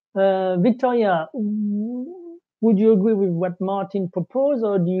 Victoria, would you agree with what Martin proposed,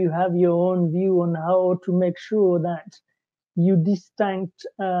 or do you have your own view on how to make sure that you distinct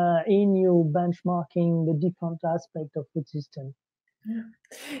in your benchmarking the different aspects of food system?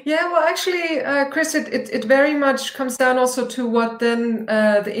 Yeah, well, actually, Chris, it very much comes down also to what then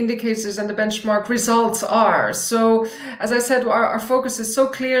the indicators and the benchmark results are. So, as I said, our focus is so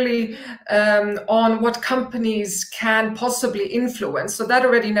clearly on what companies can possibly influence. So that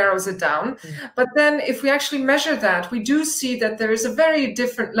already narrows it down. But then if we actually measure that, we do see that there is a very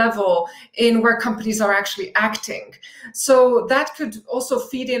different level in where companies are actually acting. So that could also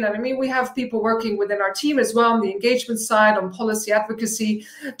feed in. And I mean, we have people working within our team as well on the engagement side, on policy advocacy,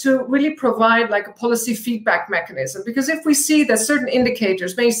 to really provide like a policy feedback mechanism. Because if we see that certain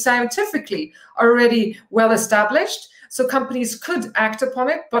indicators may scientifically already well established, so companies could act upon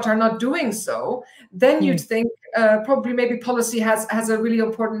it but are not doing so, then you'd think probably maybe policy has a really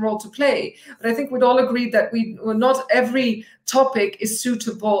important role to play. But I think we'd all agree that not every topic is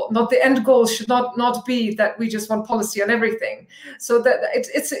suitable. Not the end goal should not be that we just want policy on everything. So that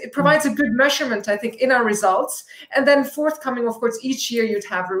it provides a good measurement, I think, in our results. And then forthcoming, of course, each year you'd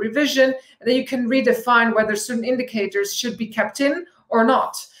have a revision, and then you can redefine whether certain indicators should be kept in or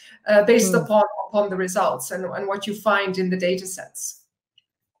not, based upon the results and what you find in the data sets.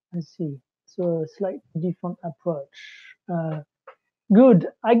 I see. So a slightly different approach. Good.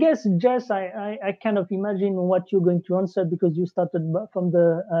 I guess, Jess, I kind of imagine what you're going to answer because you started from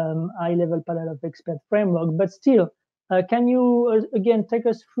the high-level panel of expert framework. But still, can you, again, take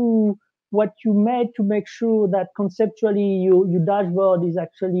us through what you made to make sure that conceptually your dashboard is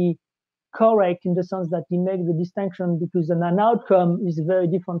actually correct in the sense that it makes the distinction, because an outcome is very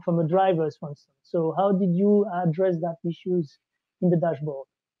different from a driver's, for instance. So how did you address that issues in the dashboard?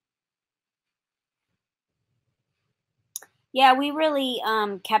 Yeah, we really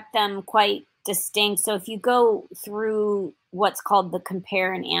kept them quite distinct. So if you go through what's called the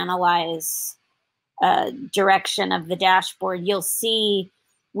compare and analyze direction of the dashboard, you'll see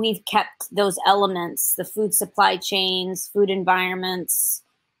we've kept those elements, the food supply chains, food environments,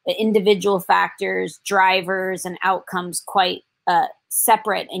 the individual factors, drivers, and outcomes quite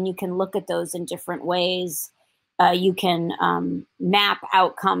separate. And you can look at those in different ways. You can map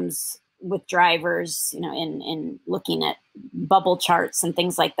outcomes with drivers, in looking at bubble charts and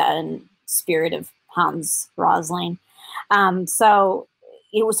things like that, in spirit of Hans Rosling. So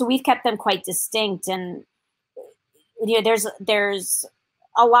we've kept them quite distinct, and there's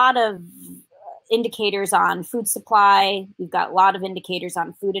a lot of indicators on food supply. We've got a lot of indicators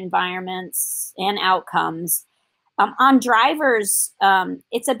on food environments and outcomes. On drivers,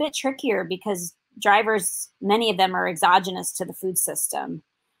 it's a bit trickier because drivers, many of them are exogenous to the food system.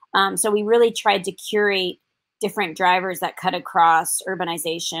 So we really tried to curate different drivers that cut across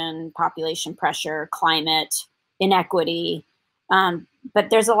urbanization, population pressure, climate, inequity. But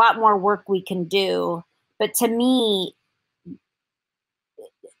there's a lot more work we can do. But to me,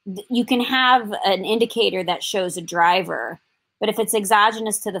 you can have an indicator that shows a driver, but if it's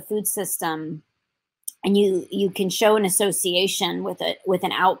exogenous to the food system and you can show an association with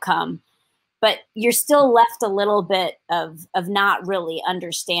an outcome, but you're still left a little bit of not really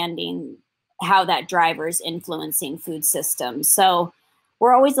understanding how that driver is influencing food systems. So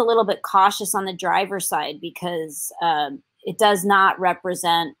we're always a little bit cautious on the driver side because it does not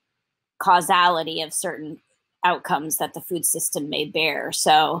represent causality of certain outcomes that the food system may bear.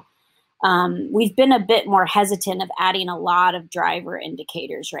 So we've been a bit more hesitant of adding a lot of driver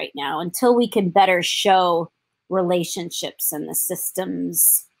indicators right now until we can better show relationships and the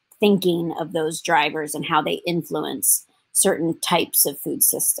system's thinking of those drivers and how they influence certain types of food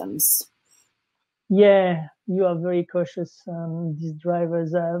systems. Yeah, you are very cautious on these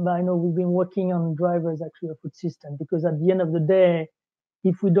drivers. I know we've been working on drivers actually of food system, because at the end of the day,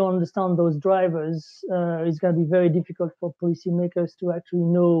 if we don't understand those drivers, it's going to be very difficult for policymakers to actually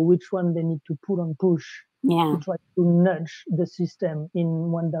know which one they need to pull and push to try to nudge the system in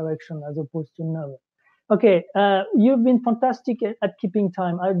one direction as opposed to another. Okay, you've been fantastic at keeping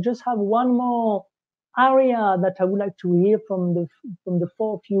time. I just have one more area that I would like to hear from the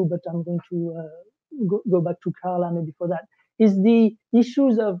four of you, but I'm going to go back to Carla maybe for that. Is the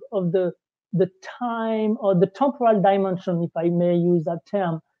issues of the time or the temporal dimension, if I may use that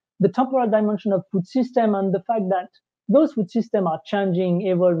term, the temporal dimension of food system, and the fact that those food systems are changing,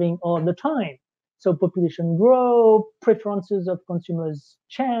 evolving all the time. So population growth, preferences of consumers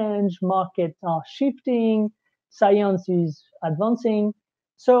change, markets are shifting, science is advancing.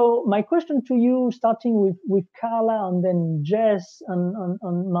 So my question to you, starting with Carla and then Jess and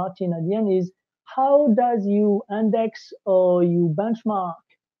Martin at the end, is how does you index or you benchmark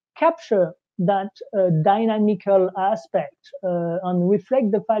capture that dynamical aspect and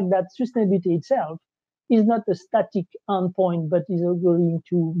reflect the fact that sustainability itself is not a static endpoint, but is going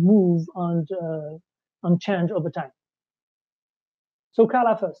to move and change over time? So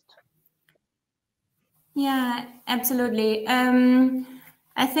Carla first. Yeah, absolutely.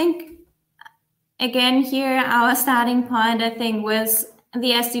 I think, again, here our starting point, I think, was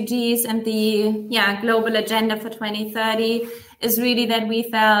the SDGs and the global agenda for 2030 is really that we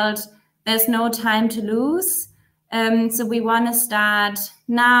felt there's no time to lose. So we want to start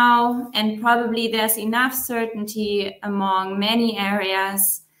now, and probably there's enough certainty among many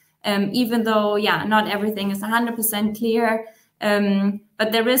areas, even though, not everything is 100% clear.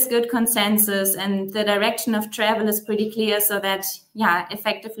 But there is good consensus, and the direction of travel is pretty clear, so that,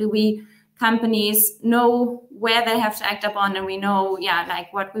 effectively companies know where they have to act upon, and we know,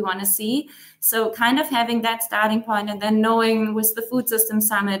 like what we want to see. So kind of having that starting point, and then knowing with the Food System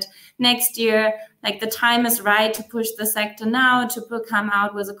Summit next year, like the time is right to push the sector now, to come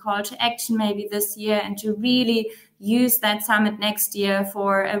out with a call to action maybe this year, and to really use that summit next year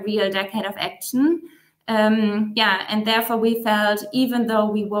for a real decade of action. And therefore we felt, even though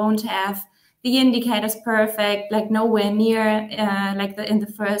we won't have the indicators perfect, like nowhere near in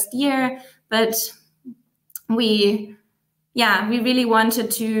the first year, but we really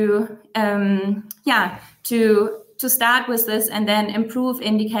wanted to to start with this and then improve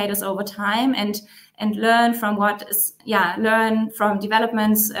indicators over time, and learn from learn from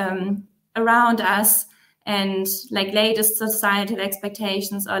developments around us, and like latest societal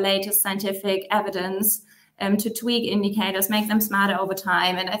expectations or latest scientific evidence, to tweak indicators, make them smarter over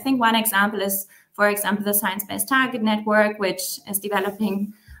time. And I think one example is, for example, the Science-Based Target Network, which is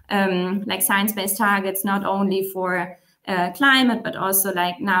developing like science-based targets, not only for climate, but also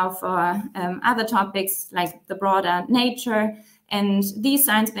like now for other topics like the broader nature. And these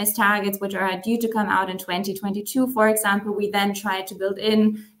science-based targets, which are due to come out in 2022, for example, we then try to build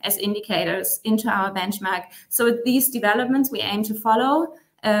in as indicators into our benchmark. So these developments we aim to follow,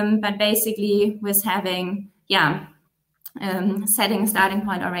 but basically with having, setting a starting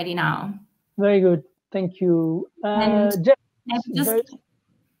point already now. Very good, thank you. Jeff,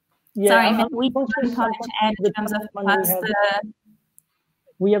 sorry, we want to add in terms of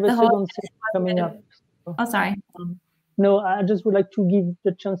we have a second session coming up. Oh, sorry. No, I just would like to give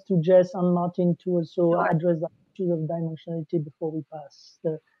the chance to Jess and Martin to also address the issue of dimensionality before we pass.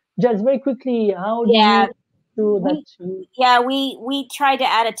 Jess, very quickly, how do you do that? We try to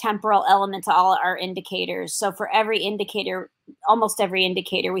add a temporal element to all our indicators. So for every indicator, almost every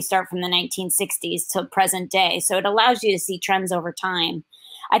indicator, we start from the 1960s till present day. So it allows you to see trends over time.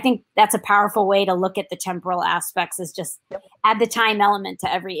 I think that's a powerful way to look at the temporal aspects, is just add the time element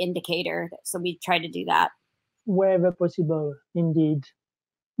to every indicator. So we try to do that. Wherever possible, indeed.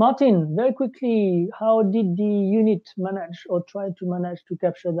 Martin, very quickly, how did the unit manage or try to manage to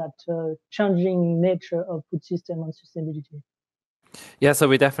capture that changing nature of food system and sustainability? Yeah, so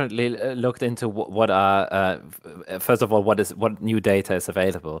we definitely looked into what are first of all, what new data is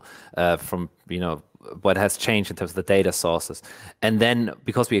available from what has changed in terms of the data sources, and then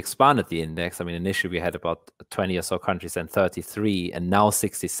because we expanded the index, I mean initially we had about 20 or so countries and 33, and now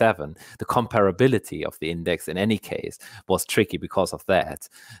 67. The comparability of the index in any case was tricky because of that.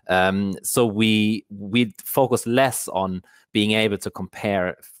 So we focused less on being able to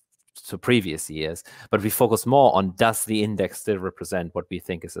compare to previous years, but we focus more on, does the index still represent what we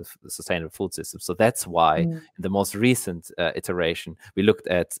think is a sustainable food system? So that's why in the most recent iteration, we looked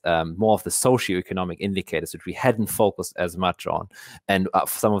at more of the socioeconomic indicators, which we hadn't focused as much on. And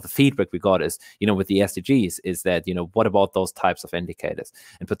some of the feedback we got is, with the SDGs, is that, what about those types of indicators?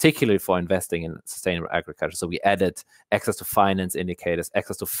 And particularly for investing in sustainable agriculture. So we added access to finance indicators,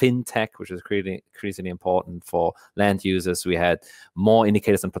 access to fintech, which is increasingly important for land users. We had more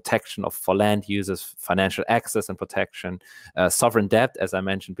indicators on protection for land users, financial access and protection. Sovereign debt, as I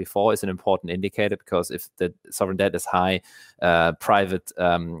mentioned before, is an important indicator, because if the sovereign debt is high, private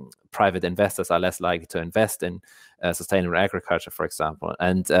investors are less likely to invest in sustainable agriculture, for example.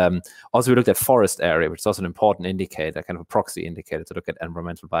 And also we looked at forest area, which is also an important indicator, kind of a proxy indicator to look at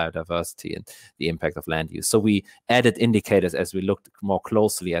environmental biodiversity and the impact of land use. So we added indicators as we looked more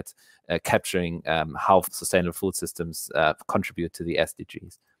closely at capturing how sustainable food systems contribute to the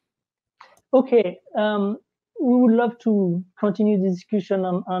SDGs. Okay, we would love to continue the discussion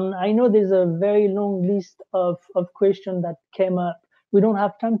on I know there's a very long list of questions that came up. We don't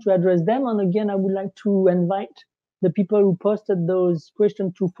have time to address them. And again, I would like to invite the people who posted those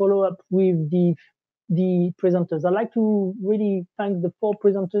questions to follow up with the presenters. I'd like to really thank the 4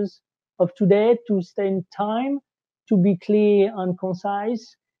 presenters of today to stay in time, to be clear and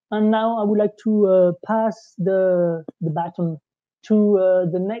concise. And now I would like to pass the baton to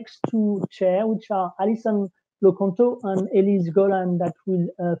the next 2 chairs, which are Alison Loconto and Elise Golan, that will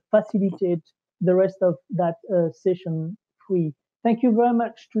facilitate the rest of that session 3. thank you very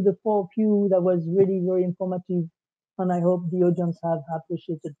much to the 4 of you. That was really very informative, and I hope the audience have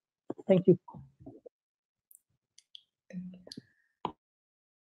appreciated. Thank you.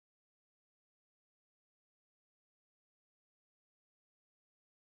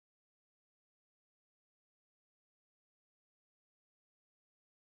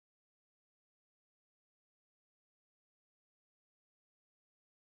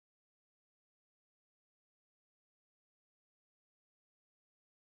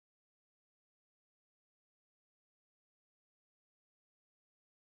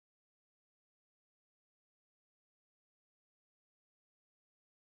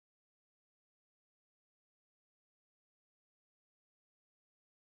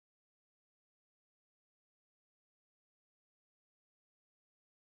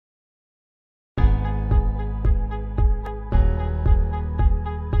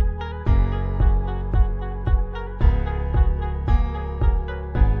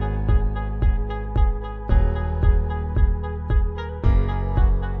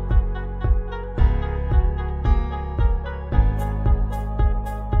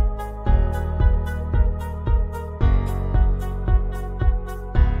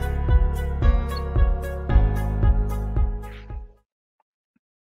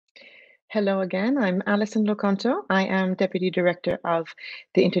 Hello again, I'm Alison Loconto. I am Deputy Director of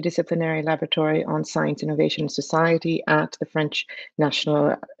the Interdisciplinary Laboratory on Science, Innovation and Society at the French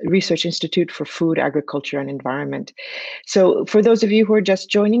National Research Institute for Food, Agriculture and Environment. So for those of you who are just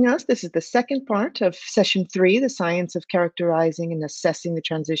joining us, this is the second part of session 3, the science of characterizing and assessing the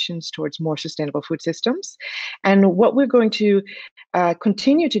transitions towards more sustainable food systems. And what we're going to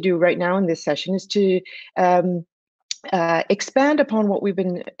continue to do right now in this session is to expand upon what we've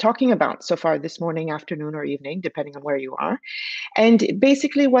been talking about so far this morning, afternoon, or evening, depending on where you are. And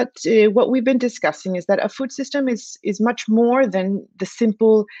basically what we've been discussing is that a food system is much more than the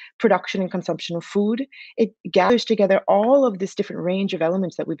simple production and consumption of food. It gathers together all of this different range of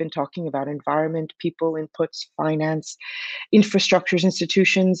elements that we've been talking about: environment, people, inputs, finance, infrastructures,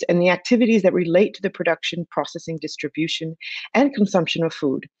 institutions, and the activities that relate to the production, processing, distribution, and consumption of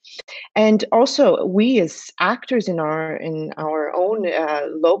food. And also, we as actors in our own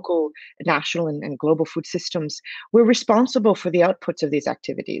local, national, and global food systems, we're responsible for the outputs of these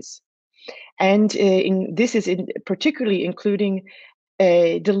activities. And this is particularly including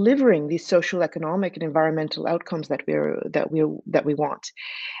delivering these social, economic, and environmental outcomes that we want.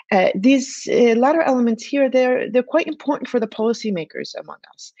 These latter elements here, they're quite important for the policymakers among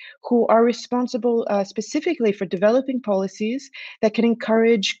us, who are responsible specifically for developing policies that can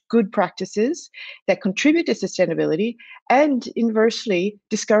encourage good practices, that contribute to sustainability, and inversely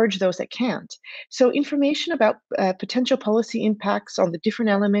discourage those that can't. So information about potential policy impacts on the different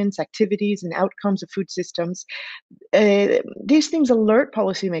elements, activities, and outcomes of food systems, these things alert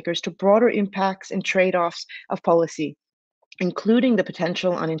policymakers to broader impacts and trade-offs of policy, including the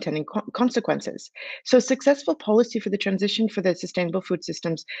potential unintended consequences. So successful policy for the transition for the sustainable food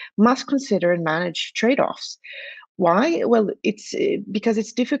systems must consider and manage trade-offs. Why? Well, it's because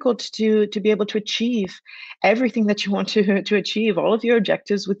it's difficult to be able to achieve everything that you want to achieve, all of your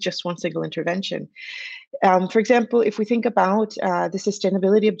objectives, with just one single intervention. For example, if we think about the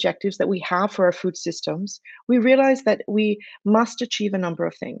sustainability objectives that we have for our food systems, we realize that we must achieve a number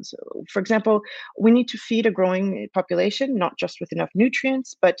of things. For example, we need to feed a growing population, not just with enough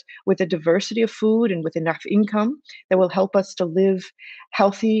nutrients, but with a diversity of food and with enough income that will help us to live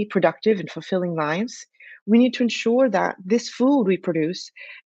healthy, productive, and fulfilling lives. We need to ensure that this food we produce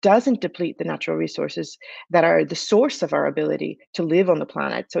doesn't deplete the natural resources that are the source of our ability to live on the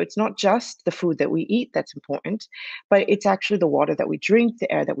planet. So it's not just the food that we eat that's important, but it's actually the water that we drink,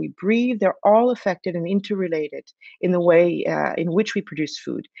 the air that we breathe. They're all affected and interrelated in the way in which we produce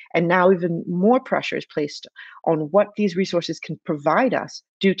food. And now even more pressure is placed on what these resources can provide us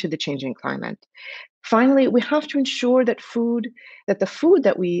due to the changing climate. Finally, we have to ensure that the food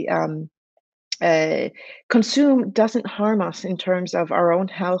that we consume doesn't harm us in terms of our own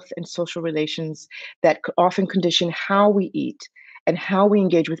health and social relations that often condition how we eat and how we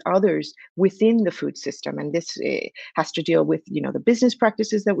engage with others within the food system. And this has to deal with, the business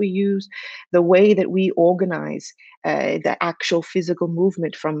practices that we use, the way that we organize the actual physical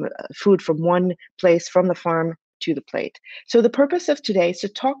movement from food from one place, from the farm to the plate. So the purpose of today is to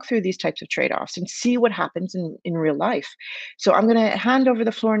talk through these types of trade-offs and see what happens in real life. So I'm going to hand over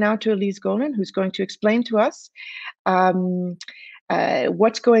the floor now to Elise Golan, who's going to explain to us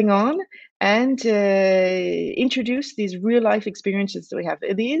what's going on and introduce these real life experiences that we have.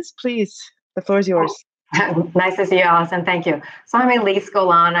 Elise, please, the floor is yours. Nice to see you, Allison. Thank you. So I'm Elise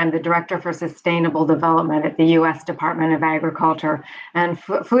Golan. I'm the Director for Sustainable Development at the U.S. Department of Agriculture. And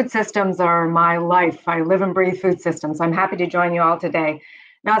food systems are my life. I live and breathe food systems. I'm happy to join you all today.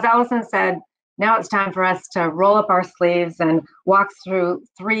 Now, as Allison said, now it's time for us to roll up our sleeves and walk through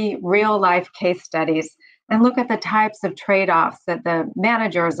 3 real-life case studies and look at the types of trade-offs that the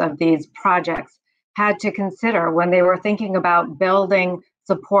managers of these projects had to consider when they were thinking about building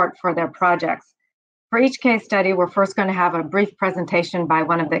support for their projects. For each case study, we're first going to have a brief presentation by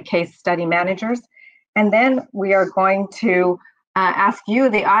one of the case study managers, and then we are going to ask you,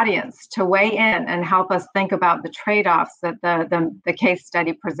 the audience, to weigh in and help us think about the trade-offs that the case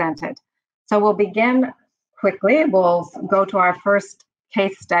study presented. So we'll begin quickly. We'll go to our first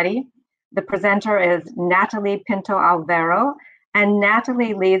case study. The presenter is Natalie Pinto Alvaro, and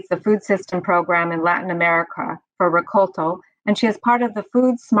Natalie leads the food system program in Latin America for Recolto, and she is part of the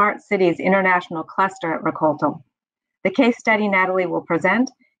Food Smart Cities International Cluster at Recolto. The case study Natalie will present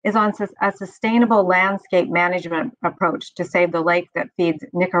is on a sustainable landscape management approach to save the lake that feeds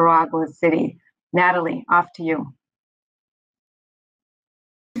Nicaragua's city. Natalie, off to you.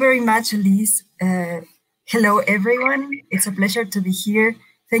 Thank you very much, Elise. Hello, everyone. It's a pleasure to be here.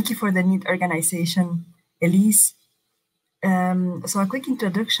 Thank you for the neat organization, Elise. So a quick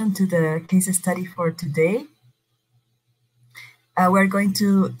introduction to the case study for today. We're going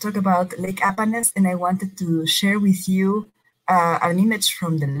to talk about Lake Appanness, and I wanted to share with you an image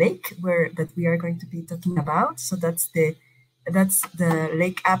from the lake that we are going to be talking about. So that's the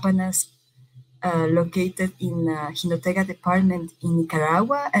Lake Appanness located in Jinotega Department in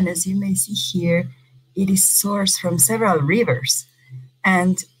Nicaragua. And as you may see here, it is sourced from several rivers.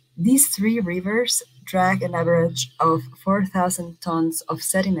 And these 3 rivers drag an average of 4,000 tons of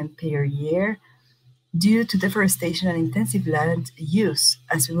sediment per year due to deforestation and intensive land use,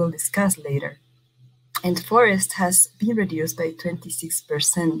 as we will discuss later. And forest has been reduced by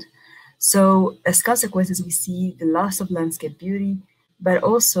 26%. So as consequences, we see the loss of landscape beauty, but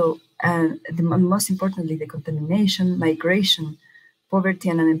also, most importantly, the contamination, migration, poverty,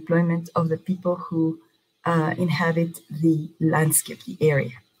 and unemployment of the people who inhabit the landscape, the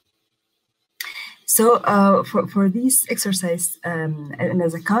area. So for this exercise, and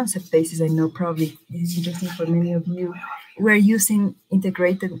as a concept basis, I know probably this is interesting for many of you, we're using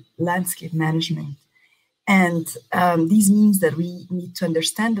integrated landscape management. And this means that we need to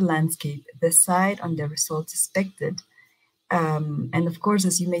understand the landscape, decide on the results expected. And of course,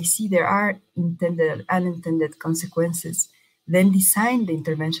 as you may see, there are intended and unintended consequences. Then design the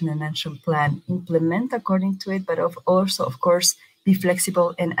intervention and action plan, implement according to it, but also, of course, be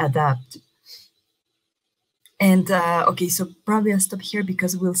flexible and adapt. And okay, so probably I'll stop here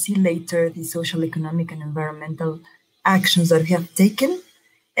because we'll see later the social, economic, and environmental actions that we have taken.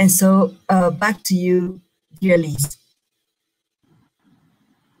 And so back to you, dear Elise.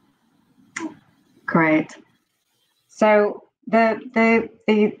 Great. So the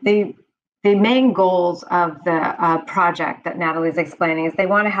main goals of the project that Natalie's explaining is they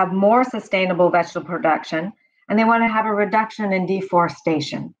want to have more sustainable vegetable production, and they want to have a reduction in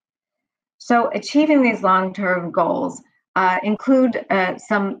deforestation. So achieving these long-term goals include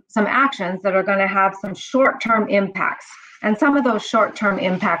some actions that are going to have some short-term impacts, and some of those short-term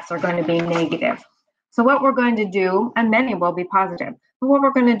impacts are going to be negative. So what we're going to do, and many will be positive, but what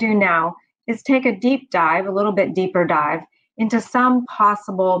we're going to do now is take a deep dive, a little bit deeper dive, into some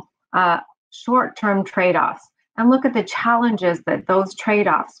possible short-term trade-offs and look at the challenges that those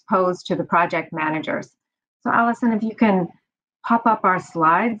trade-offs pose to the project managers. So Allison, if you can pop up our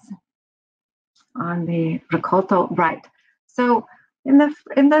slides on the Recolto, right. So in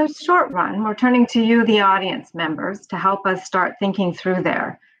the short run, we're turning to you, the audience members, to help us start thinking through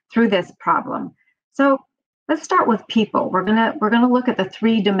this problem. So let's start with people. We're gonna look at the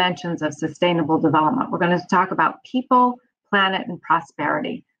 3 dimensions of sustainable development. We're going to talk about people, planet, and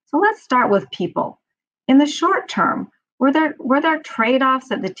prosperity. So let's start with people. In the short term, were there trade-offs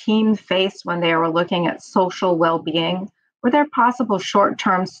that the team faced when they were looking at social well-being? Were there possible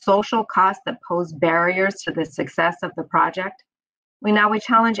short-term social costs that pose barriers to the success of the project? We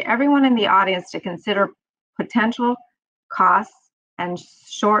challenge everyone in the audience to consider potential costs and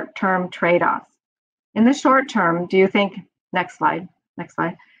short-term trade-offs. In the short term, do you think, next slide,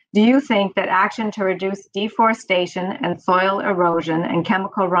 do you think that action to reduce deforestation and soil erosion and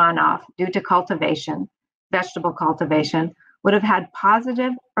chemical runoff due to cultivation, vegetable cultivation, would have had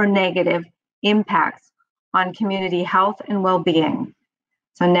positive or negative impacts on community health and well-being?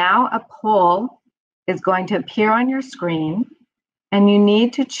 So now a poll is going to appear on your screen, and you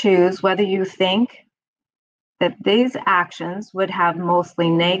need to choose whether you think that these actions would have mostly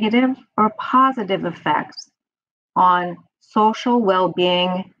negative or positive effects on social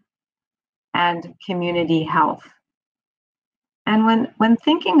well-being and community health. And when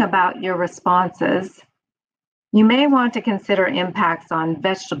thinking about your responses, you may want to consider impacts on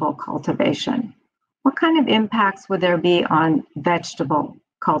vegetable cultivation. What kind of impacts would there be on vegetable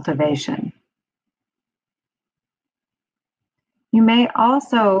cultivation? You may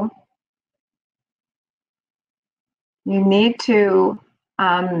also, you need to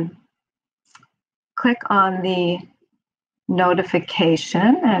click on the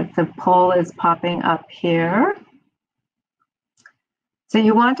notification as the poll is popping up here. So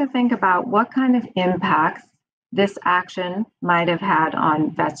you want to think about what kind of impacts this action might have had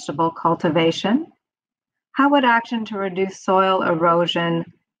on vegetable cultivation. How would action to reduce soil erosion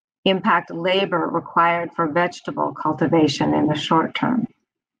impact labor required for vegetable cultivation in the short term?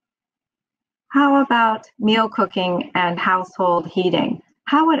 How about meal cooking and household heating?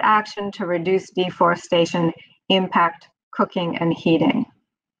 How would action to reduce deforestation impact cooking and heating?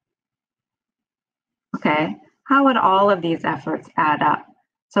 Okay, how would all of these efforts add up?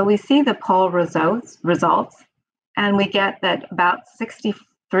 So we see the poll results, and we get that about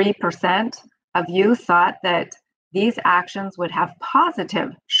 63% of you thought that these actions would have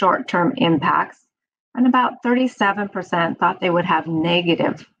positive short-term impacts, and about 37% thought they would have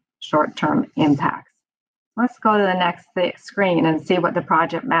negative short-term impacts. Let's go to the next screen and see what the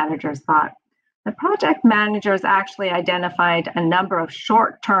project managers thought. The project managers actually identified a number of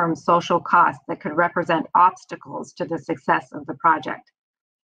short-term social costs that could represent obstacles to the success of the project.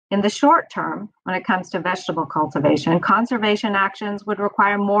 In the short term, when it comes to vegetable cultivation, conservation actions would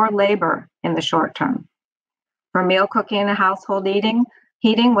require more labor in the short term. For meal cooking and household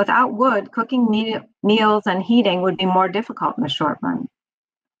heating without wood, cooking meals and heating would be more difficult in the short run.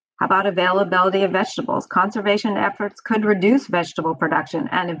 How about availability of vegetables? Conservation efforts could reduce vegetable production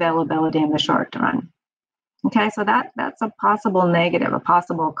and availability in the short run. Okay, so that's a possible negative, a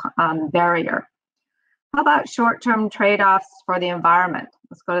possible barrier. How about short-term trade-offs for the environment?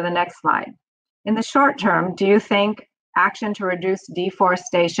 Let's go to the next slide. In the short term, do you think action to reduce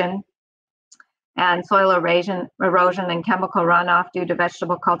deforestation and soil erosion and chemical runoff due to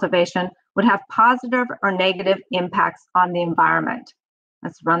vegetable cultivation would have positive or negative impacts on the environment?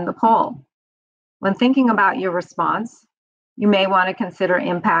 Let's run the poll. When thinking about your response, you may want to consider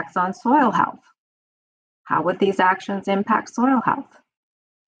impacts on soil health. How would these actions impact soil health?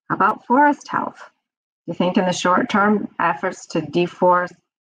 How about forest health? Do you think in the short term, efforts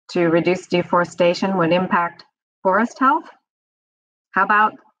to reduce deforestation would impact forest health? How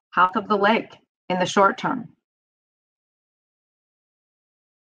about health of the lake in the short term?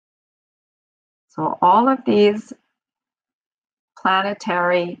 So all of these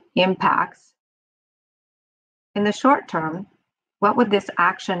planetary impacts in the short term, what would this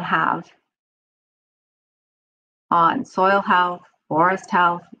action have on soil health, forest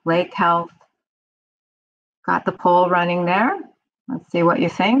health, lake health? Got the poll running there. Let's see what you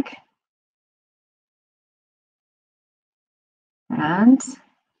think. And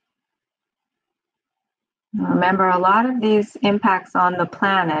remember, a lot of these impacts on the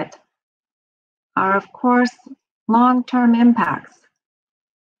planet are, of course, long-term impacts.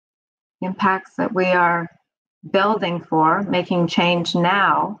 Impacts that we are building for, making change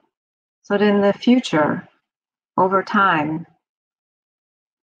now, so that in the future, over time.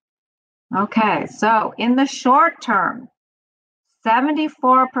 Okay, so in the short term,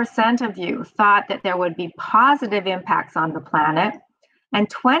 74% of you thought that there would be positive impacts on the planet, and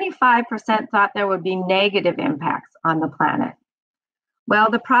 25% thought there would be negative impacts on the planet. Well,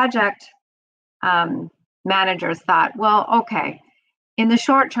 the project managers thought, well, okay, in the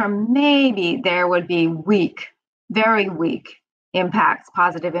short term, maybe there would be weak, very weak impacts,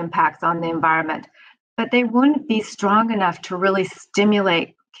 positive impacts on the environment, but they wouldn't be strong enough to really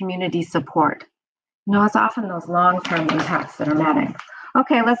stimulate community support. You know, it's often those long-term impacts that are mattering.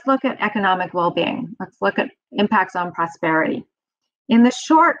 Okay, let's look at economic well-being. Let's look at impacts on prosperity. In the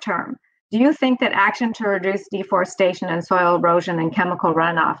short term, do you think that action to reduce deforestation and soil erosion and chemical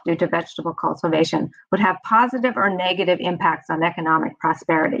runoff due to vegetable cultivation would have positive or negative impacts on economic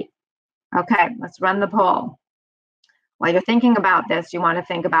prosperity? Okay, let's run the poll. While you're thinking about this, you want to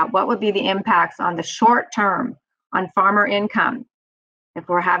think about what would be the impacts on the short term on farmer income if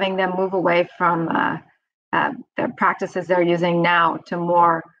we're having them move away from the practices they're using now to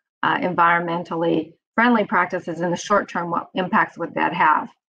more environmentally friendly practices in the short term. What impacts would that have?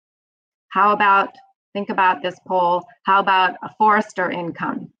 How about, think about this poll, how about a forester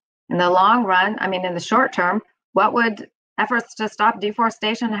income? In the long run, I mean, in the short term, what would efforts to stop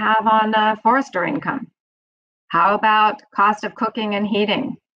deforestation have on forester income? How about cost of cooking and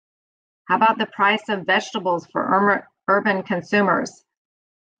heating? How about the price of vegetables for urban consumers?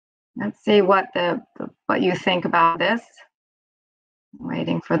 Let's see what you think about this.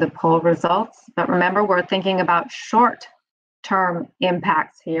 Waiting for the poll results. But remember, we're thinking about short-term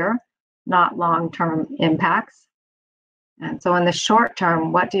impacts here, not long-term impacts. And so in the short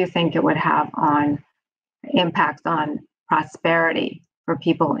term, what do you think it would have on impact on prosperity for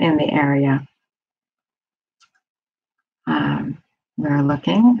people in the area? We're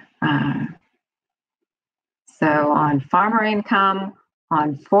looking. So on farmer income,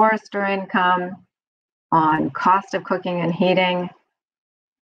 on forester income, on cost of cooking and heating.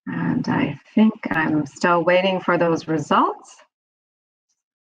 And I think I'm still waiting for those results.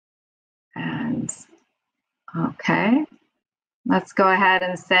 And okay, let's go ahead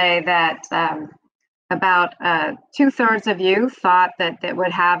and say that about 2/3 of you thought that it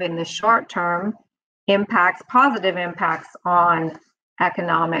would have in the short term impacts, positive impacts on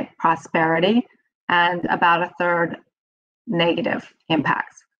economic prosperity, and about 1/3 negative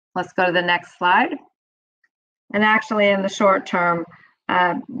impacts. Let's go to the next slide. And actually in the short term,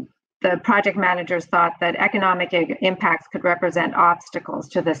 the project managers thought that economic impacts could represent obstacles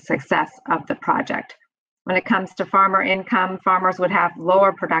to the success of the project. When it comes to farmer income, farmers would have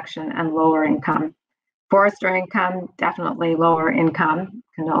lower production and lower income. Forester income, definitely lower income,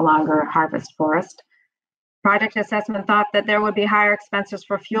 can no longer harvest forest. Project assessment thought that there would be higher expenses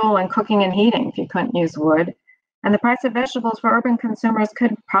for fuel and cooking and heating if you couldn't use wood. And the price of vegetables for urban consumers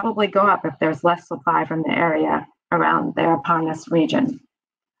could probably go up if there's less supply from the area around the Arpanes region.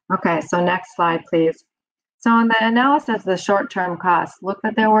 Okay, so next slide, please. So in the analysis of the short-term costs, look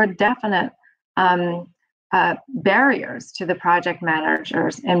that there were definite barriers to the project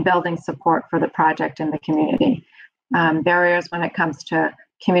managers in building support for the project in the community. Barriers when it comes to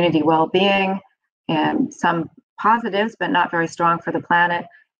community well-being, and some positives, but not very strong for the planet,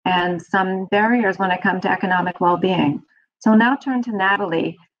 and some barriers when it comes to economic well-being. So now turn to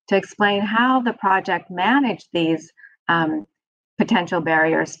Natalie to explain how the project managed these potential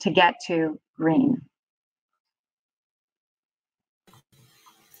barriers to get to green.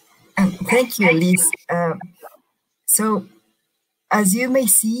 Thank you, Liz. So, as you may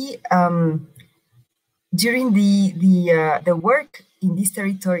see, during the work in this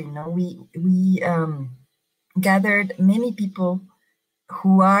territory, we gathered many people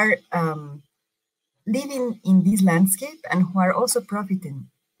who are living in this landscape and who are also profiting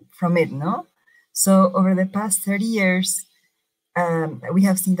from it. So over the past 30 years, we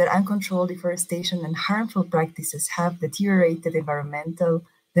have seen that uncontrolled deforestation and harmful practices have deteriorated the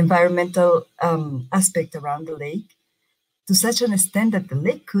environmental aspect around the lake to such an extent that the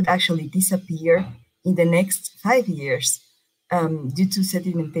lake could actually disappear in the next 5 years due to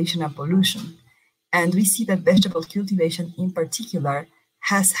sedimentation and pollution. And we see that vegetable cultivation in particular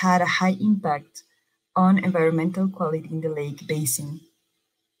has had a high impact on environmental quality in the lake basin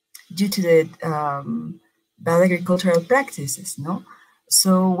due to the bad agricultural practices.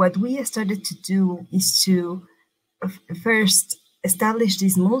 So what we started to do is to first establish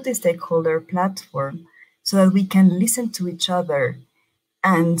this multi-stakeholder platform so that we can listen to each other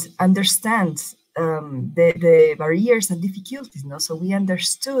and understand the barriers and difficulties. So we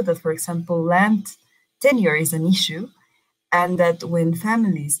understood that, for example, land tenure is an issue, and that when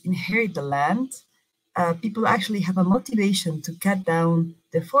families inherit the land, people actually have a motivation to cut down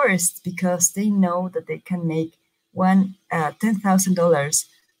the forest because they know that they can make $10,000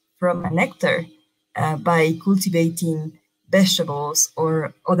 from an hectare by cultivating vegetables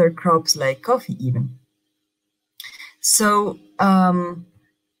or other crops like coffee even. So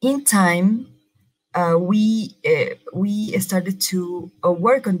in time, we started to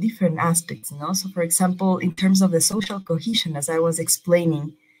work on different aspects. So for example, in terms of the social cohesion, as I was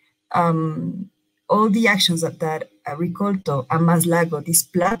explaining, all the actions that Ricolto and Maslago, this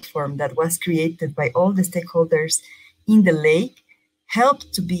platform that was created by all the stakeholders in the lake,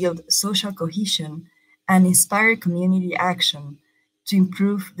 helped to build social cohesion and inspire community action to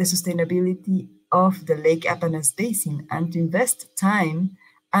improve the sustainability of the Lake Appanas Basin and to invest time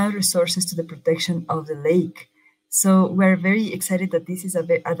and resources to the protection of the lake. So we're very excited that this is a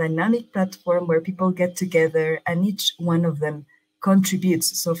dynamic platform where people get together and each one of them contributes.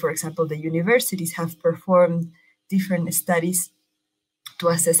 So for example, the universities have performed different studies to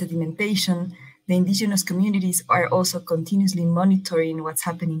assess sedimentation. The indigenous communities are also continuously monitoring what's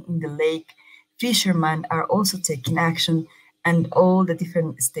happening in the lake. Fishermen are also taking action, and all the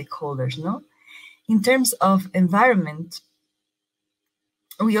different stakeholders. In terms of environment,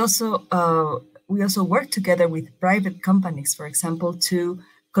 we also work together with private companies, for example, to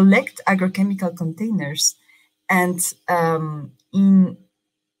collect agrochemical containers And in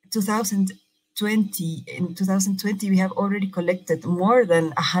 2020, we have already collected more than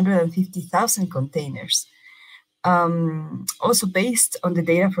 150,000 containers. Also based on the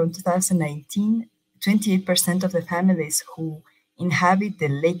data from 2019, 28% of the families who inhabit the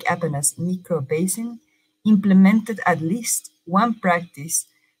Lake Appannus microbasin implemented at least one practice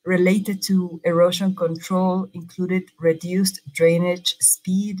related to erosion control, included reduced drainage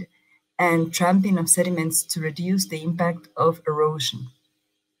speed and tramping of sediments to reduce the impact of erosion.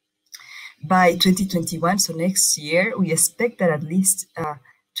 By 2021, so next year, we expect that at least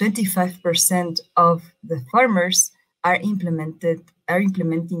 25% of the farmers are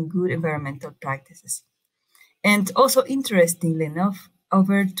implementing good environmental practices. And also, interestingly enough,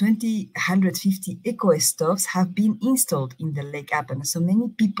 over 250 eco-stoves have been installed in the Lake Appannus. So many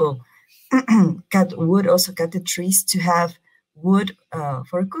people cut wood, also cut the trees to have wood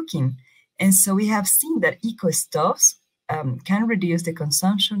for cooking. And so we have seen that eco-stoves can reduce the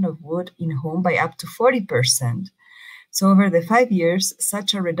consumption of wood in home by up to 40%. So over the 5 years,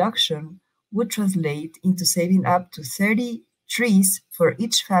 such a reduction would translate into saving up to 30 trees for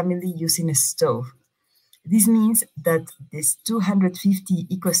each family using a stove. This means that these 250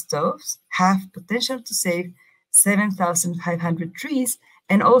 eco-stoves have potential to save 7,500 trees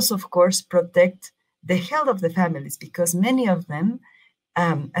and also, of course, protect the health of the families, because many of them,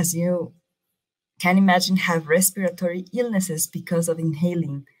 as you can imagine, have respiratory illnesses because of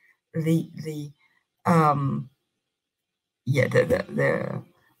inhaling the how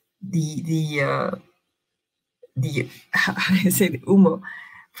do you say, the humo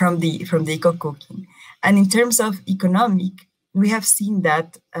from the eco cooking. And in terms of economic, we have seen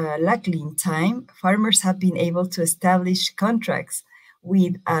that luckily in time, farmers have been able to establish contracts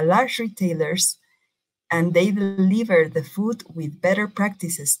with large retailers, and they deliver the food with better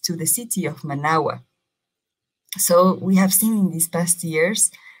practices to the city of Managua. So we have seen in these past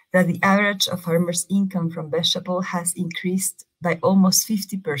years that the average of farmers' income from vegetable has increased by almost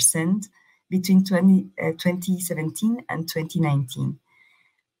 50% between 2017 and 2019.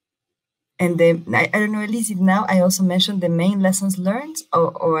 And then, I don't know, Elise, if now I also mentioned the main lessons learned,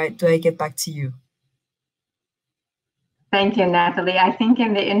 or do I get back to you? Thank you, Natalie. I think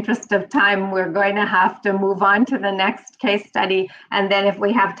in the interest of time, we're going to have to move on to the next case study. And then if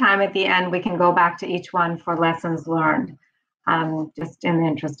we have time at the end, we can go back to each one for lessons learned, just in the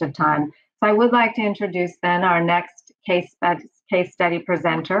interest of time. So I would like to introduce then our next case study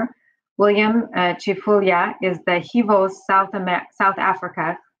presenter. William Chifulia is the HIVO's South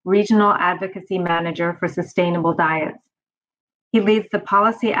Africa Regional Advocacy Manager for Sustainable Diets. He leads the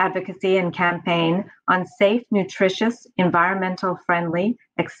policy advocacy and campaign on safe, nutritious, environmental friendly,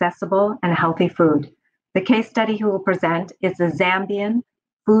 accessible, and healthy food. The case study he will present is the Zambian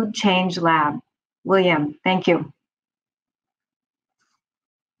Food Change Lab. William, thank you.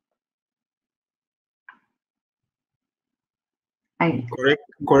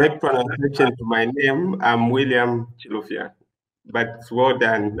 Correct pronunciation to my name. I'm William Chilufya, but well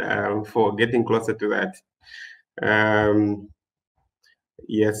done for getting closer to that.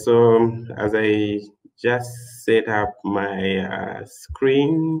 Yes, so as I just set up my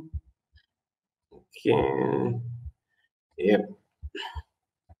screen, okay, yep.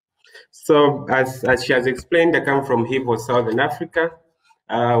 So as she has explained, I come from HIVO Southern Africa,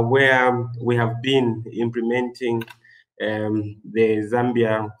 where we have been implementing the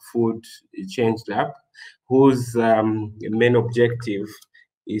Zambia Food Change Lab, whose main objective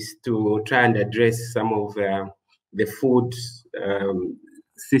is to try and address some of the food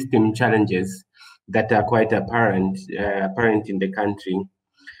system challenges that are quite apparent in the country.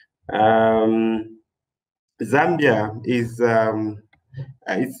 Zambia is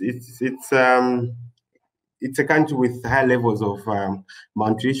it's a country with high levels of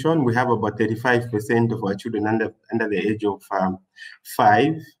malnutrition. We have about 35% of our children under the age of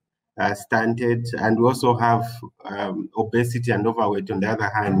 5 stunted, and we also have obesity and overweight on the other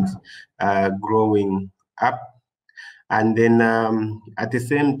hand growing up. And then at the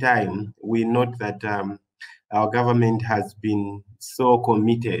same time, we note that our government has been so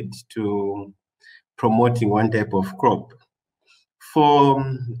committed to promoting one type of crop. For,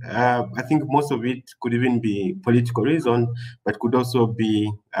 I think most of it could even be political reason, but could also be,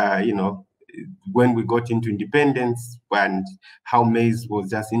 you know, when we got into independence and how maize was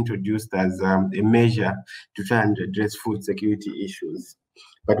just introduced as a measure to try and address food security issues.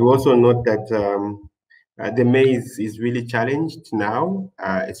 But we also note that the maize is really challenged now,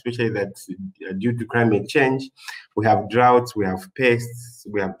 especially that due to climate change, we have droughts, we have pests,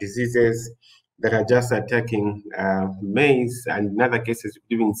 we have diseases that are just attacking maize, and in other cases,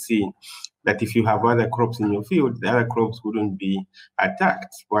 we even see that if you have other crops in your field, the other crops wouldn't be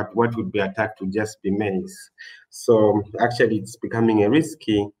attacked. What would be attacked would just be maize. So actually, it's becoming a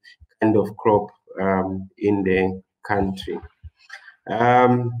risky kind of crop in the country.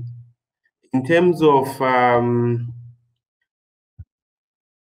 In terms of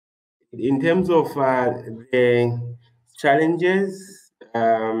the challenges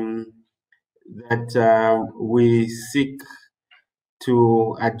that we seek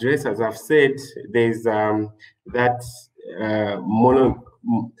to address, as I've said, there's that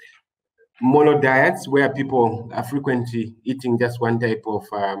mono diets where people are frequently eating just one type of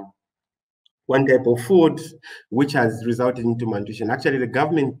food, which has resulted into malnutrition. Actually, the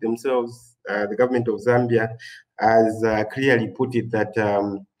government themselves, the government of Zambia, has clearly put it that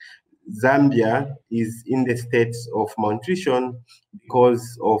Zambia is in the state of malnutrition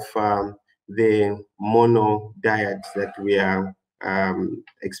because of the mono diet that we are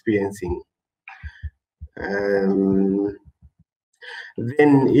experiencing. Then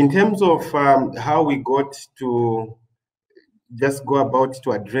in terms of how we got to just go about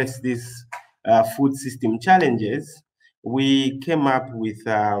to address these food system challenges, we came up with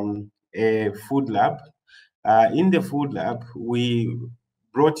a food lab. In the food lab, we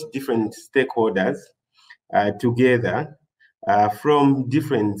brought different stakeholders together from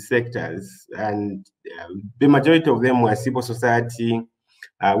different sectors, and the majority of them were civil society.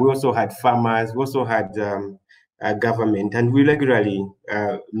 We also had farmers, we also had government, and we regularly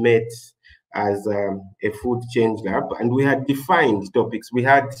met as a food change lab, and we had defined topics. We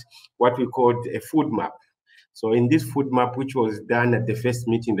had what we called a food map. So in this food map, which was done at the first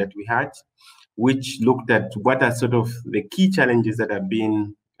meeting that we had, which looked at what are sort of the key challenges that have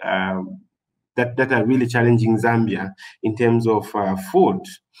been that are really challenging Zambia in terms of food.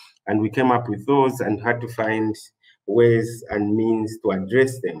 And we came up with those and had to find ways and means to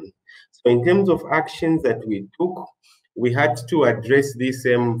address them. So in terms of actions that we took, we had to address these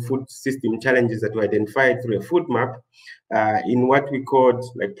food system challenges that were identified through a food map in what we called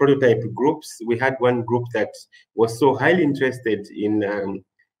like prototype groups. We had one group that was so highly interested in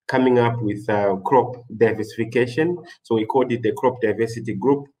coming up with crop diversification. So we called it the crop diversity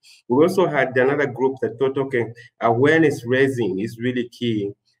group. We also had another group that thought, okay, awareness raising is really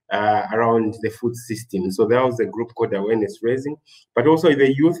key around the food system. So that was a group called awareness raising. But also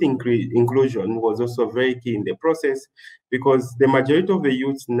the youth inclusion was also very key in the process, because the majority of the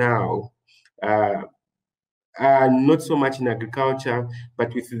youth now are not so much in agriculture,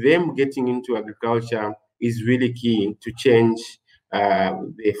 but with them getting into agriculture is really key to change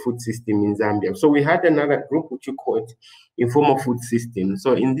the food system in Zambia. So we had another group which we called informal food system.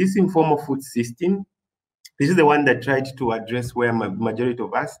 So in this informal food system, this is the one that tried to address where majority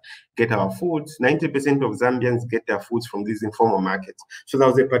of us get our foods. 90% of Zambians get their foods from these informal markets. So there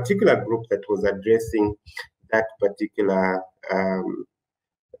was a particular group that was addressing that particular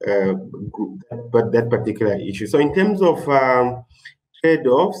that particular issue. So in terms of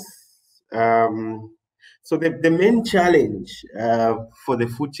trade-offs, so the main challenge for the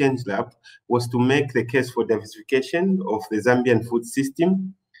Food Change Lab was to make the case for diversification of the Zambian food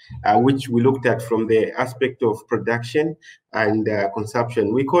system, which we looked at from the aspect of production and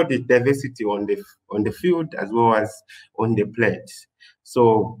consumption. We called it diversity on the field as well as on the plate.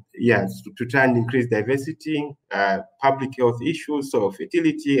 So yes, to try and increase diversity, public health issues, so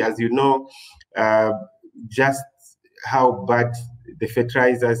fertility, as you know, just how bad the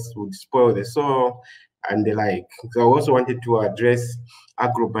fertilizers would spoil the soil and the like. So I also wanted to address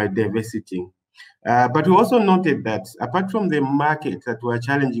agrobiodiversity. But we also noted that apart from the markets that were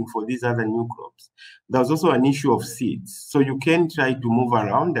challenging for these other new crops, there was also an issue of seeds. So you can try to move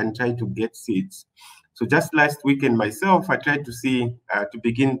around and try to get seeds. So just last weekend myself, I tried to see, to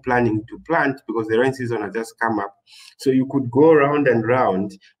begin planning to plant because the rain season had just come up. So you could go round and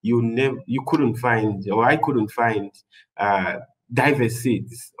round, you couldn't find, or I couldn't find diverse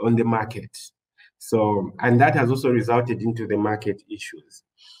seeds on the market. So, and that has also resulted into the market issues.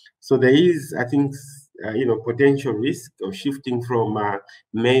 So there is, I think, potential risk of shifting from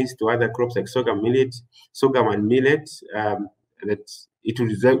maize to other crops like sorghum and millet, that it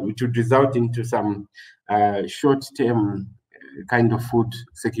would result into some short-term kind of food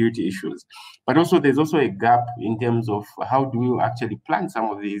security issues. But also there's also a gap in terms of how do we actually plant some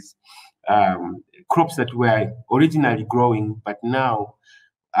of these crops that were originally growing, but now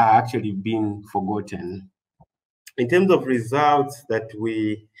are actually being forgotten. In terms of results that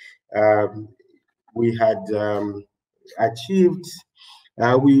we had achieved,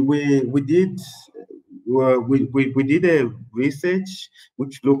 we did a research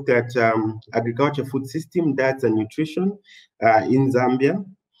which looked at agriculture, food system, diets, and nutrition in Zambia.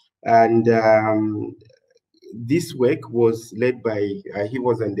 And this work was led by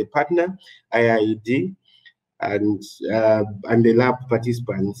HEVOS and the partner, IIED, and the lab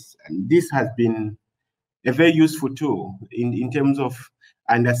participants. And this has been a very useful tool in terms of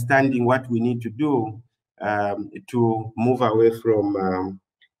understanding what we need to do to move away from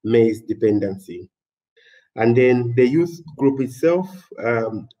maize dependency. And then the youth group itself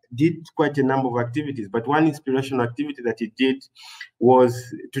did quite a number of activities, but one inspirational activity that it did was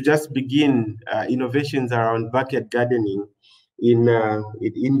to just begin innovations around backyard gardening in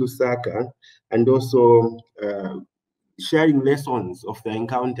Lusaka, and also sharing lessons of the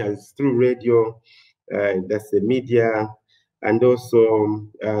encounters through radio, that's the media, and also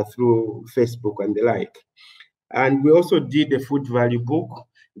through Facebook and the like. And we also did a food value book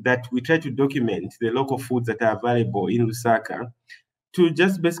that we try to document the local foods that are available in Lusaka, to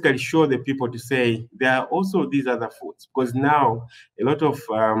just basically show the people to say there are also these other foods, because now a lot of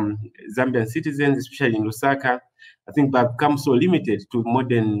Zambian citizens, especially in Lusaka, I think have become so limited to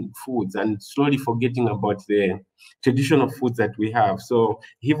modern foods and slowly forgetting about the traditional foods that we have. So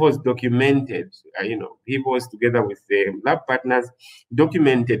he was documented, he was together with the lab partners,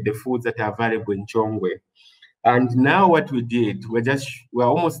 documented the foods that are available in Chongwe. And now what we did, we're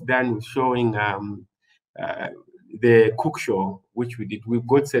almost done with showing the cook show, which we did. We've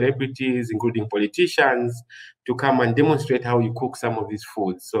got celebrities, including politicians, to come and demonstrate how you cook some of these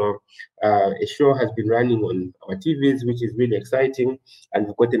foods. So a show has been running on our TVs, which is really exciting, and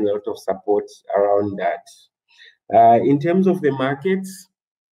we've gotten a lot of support around that. In terms of the markets,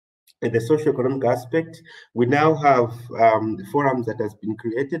 and the socio-economic aspect, we now have forums that has been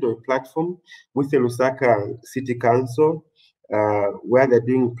created, or a platform with the Lusaka City Council, where they're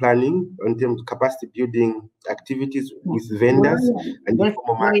doing planning in terms of capacity building activities with vendors.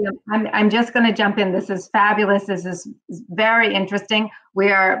 I'm just going to jump in. This is fabulous. This is very interesting. We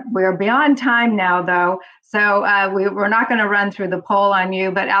are beyond time now, though, so we're not going to run through the poll on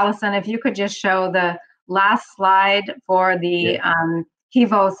you. But Alison, if you could just show the last slide for the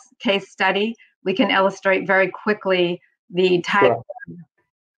HEVOS case study, we can illustrate very quickly the type.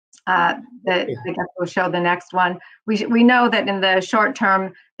 I guess we'll show the next one. We know that in the short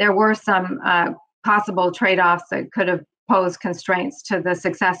term there were some possible trade-offs that could have posed constraints to the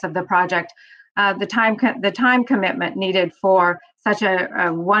success of the project. The time commitment needed for such a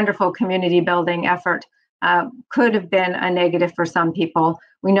wonderful community building effort could have been a negative for some people.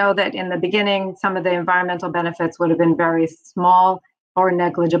 We know that in the beginning some of the environmental benefits would have been very small or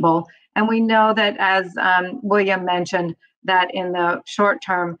negligible. And we know that, as William mentioned, that in the short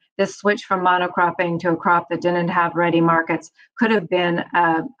term, this switch from monocropping to a crop that didn't have ready markets could have been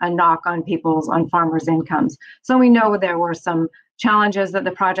a knock on farmers' incomes. So we know there were some challenges that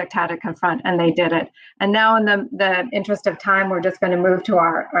the project had to confront, and they did it. And now in the interest of time, we're just going to move to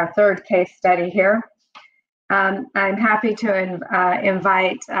our third case study here. I'm happy to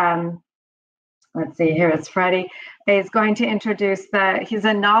invite, let's see, here it's Freddie, is going to introduce he's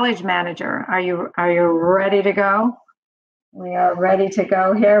a knowledge manager. Are you ready to go? We are ready to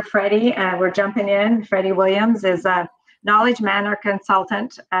go here, Freddie, and we're jumping in. Freddie Williams is a knowledge manager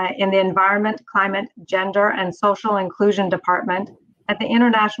consultant in the Environment, Climate, Gender, and Social Inclusion Department at the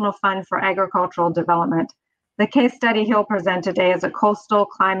International Fund for Agricultural Development. The case study he'll present today is a coastal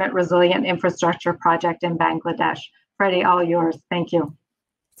climate resilient infrastructure project in Bangladesh. Freddie, all yours. Thank you.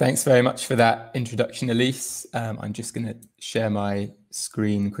 Thanks very much for that introduction, Elise. I'm just going to share my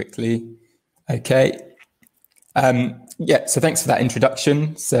screen quickly. Okay. Yeah, so thanks for that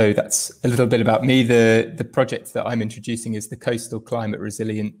introduction. So that's a little bit about me. The project that I'm introducing is the Coastal Climate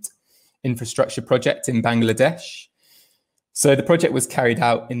Resilient Infrastructure Project in Bangladesh. So the project was carried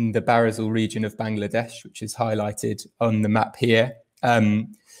out in the Barisal region of Bangladesh, which is highlighted on the map here.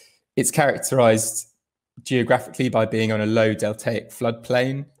 It's characterized geographically by being on a low deltaic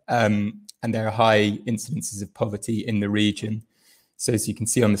floodplain, and there are high incidences of poverty in the region. So as you can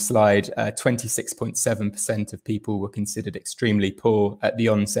see on the slide, 26.7% of people were considered extremely poor at the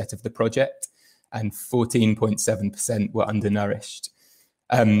onset of the project, and 14.7% were undernourished.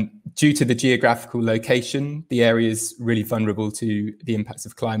 Due to the geographical location, the area is really vulnerable to the impacts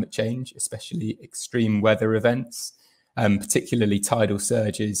of climate change, especially extreme weather events, particularly tidal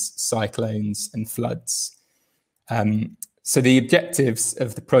surges, cyclones, and floods. So the objectives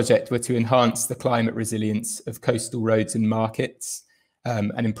of the project were to enhance the climate resilience of coastal roads and markets,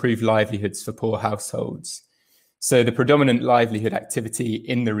 and improve livelihoods for poor households. So the predominant livelihood activity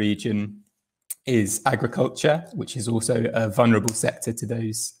in the region is agriculture, which is also a vulnerable sector to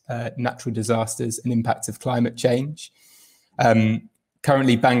those natural disasters and impacts of climate change.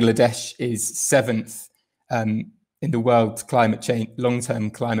 Currently, Bangladesh is 7th in the World Climate Change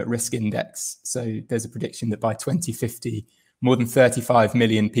Long-Term Climate Risk Index. So there's a prediction that by 2050, more than 35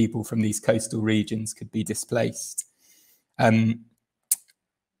 million people from these coastal regions could be displaced.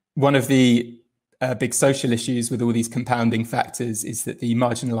 One of the big social issues with all these compounding factors is that the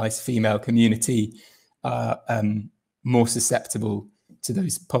marginalized female community are more susceptible to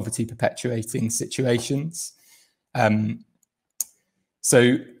those poverty perpetuating situations.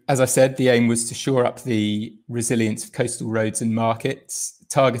 So, as I said, the aim was to shore up the resilience of coastal roads and markets,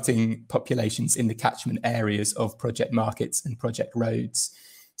 targeting populations in the catchment areas of project markets and project roads.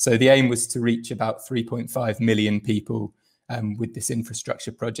 So the aim was to reach about 3.5 million people with this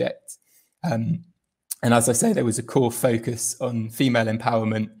infrastructure project. And as I say, there was a core focus on female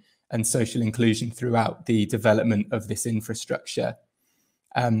empowerment and social inclusion throughout the development of this infrastructure.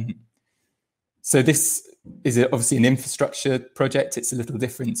 So this is obviously an infrastructure project. It's a little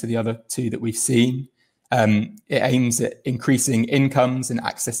different to the other two that we've seen. It aims at increasing incomes and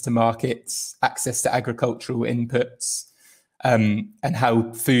access to markets, access to agricultural inputs, and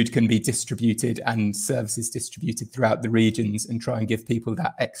how food can be distributed and services distributed throughout the regions, and try and give people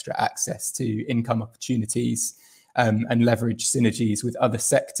that extra access to income opportunities and leverage synergies with other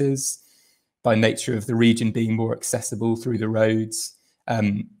sectors by nature of the region being more accessible through the roads,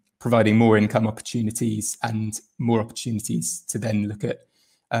 providing more income opportunities and more opportunities to then look at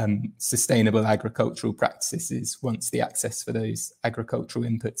sustainable agricultural practices once the access for those agricultural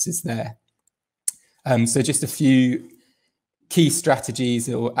inputs is there. So just a few key strategies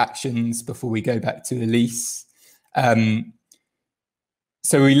or actions before we go back to Elise.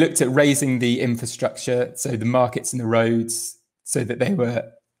 So we looked at raising the infrastructure, so the markets and the roads, so that they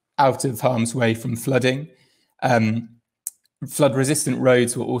were out of harm's way from flooding. Flood-resistant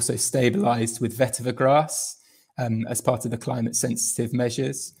roads were also stabilised with vetiver grass as part of the climate-sensitive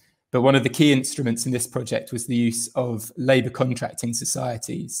measures. But one of the key instruments in this project was the use of labour contracting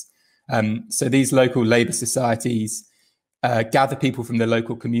societies. So these local labour societies gather people from the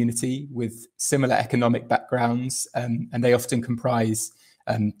local community with similar economic backgrounds, and they often comprise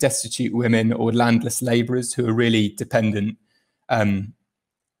destitute women or landless labourers who are really dependent on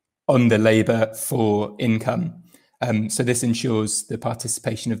the labour for income. So this ensures the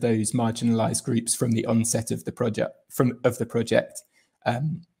participation of those marginalised groups from the onset of the project.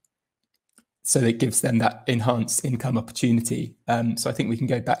 So it gives them that enhanced income opportunity. So I think we can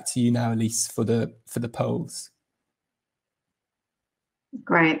go back to you now, Elise, for the polls.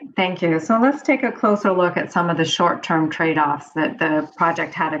 Great, thank you. So let's take a closer look at some of the short-term trade-offs that the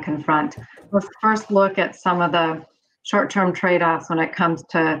project had to confront. Let's first look at some of the short-term trade-offs when it comes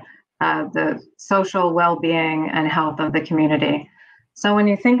to the social well-being and health of the community. So when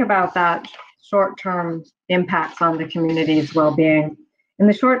you think about that short-term impacts on the community's well-being, in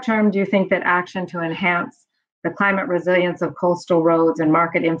the short term, do you think that action to enhance the climate resilience of coastal roads and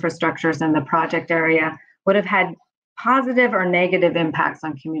market infrastructures in the project area would have had positive or negative impacts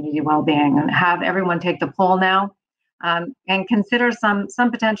on community well-being? And have everyone take the poll now and consider some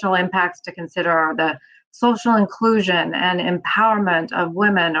potential impacts to consider are the social inclusion and empowerment of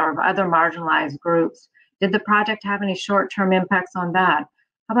women or of other marginalized groups. Did the project have any short-term impacts on that?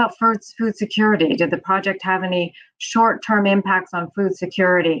 How about food security? Did the project have any short-term impacts on food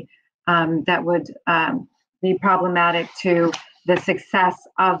security that would be problematic to the success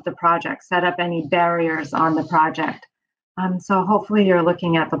of the project, set up any barriers on the project? So hopefully you're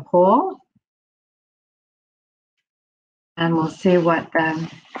looking at the poll, and we'll see what the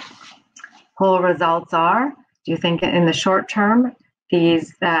poll results are. Do you think in the short term,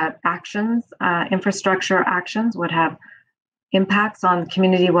 these actions, infrastructure actions would have impacts on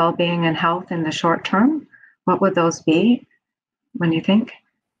community well-being and health in the short term? What would those be when you think?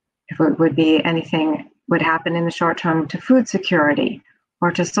 If it would be anything would happen in the short term to food security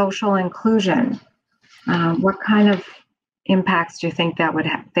or to social inclusion, what kind of impacts do you think that would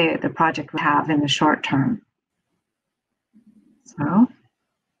have, the project would have in the short term?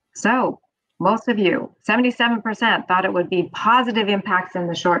 So most of you, 77%, thought it would be positive impacts in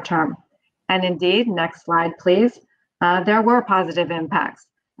the short term. And indeed, next slide, please. There were positive impacts.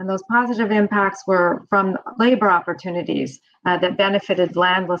 And those positive impacts were from labor opportunities that benefited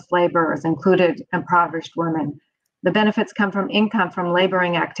landless laborers, included impoverished women. The benefits come from income from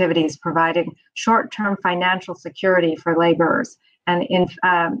laboring activities, providing short-term financial security for laborers and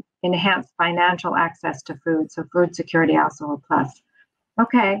enhanced financial access to food. So food security also a plus.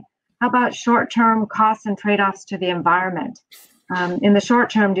 Okay, how about short-term costs and trade-offs to the environment? In the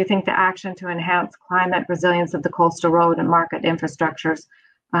short term, do you think the action to enhance climate resilience of the coastal road and market infrastructures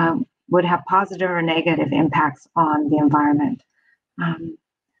would have positive or negative impacts on the environment?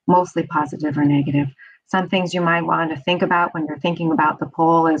 Mostly positive or negative. some things you might want to think about when you're thinking about the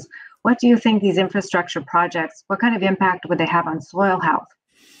poll is, what do you think these infrastructure projects, what kind of impact would they have on soil health?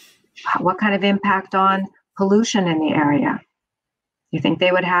 What kind of impact on pollution in the area? Do you think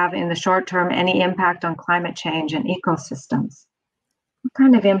they would have in the short term any impact on climate change and ecosystems? What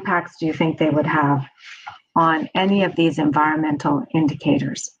kind of impacts do you think they would have on any of these environmental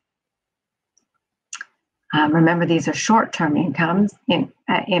indicators? Remember, these are short-term impacts.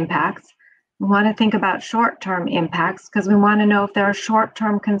 We want to think about short-term impacts because we want to know if there are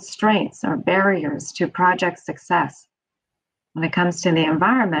short-term constraints or barriers to project success. When it comes to the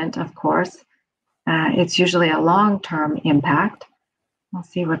environment, of course, it's usually a long-term impact. We'll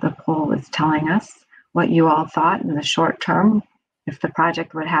see what the poll is telling us, what you all thought in the short term, if the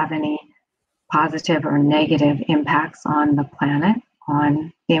project would have any positive or negative impacts on the planet,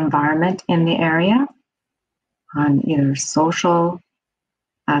 on the environment in the area, on either social,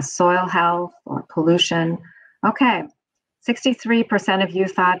 soil health, or pollution. Okay, 63% of you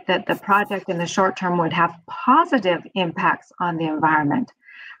thought that the project in the short term would have positive impacts on the environment.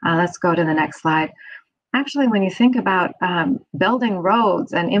 Let's go to the next slide. Actually, when you think about building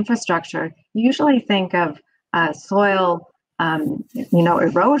roads and infrastructure, you usually think of soil,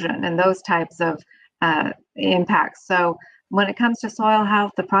 erosion and those types of impacts. So when it comes to soil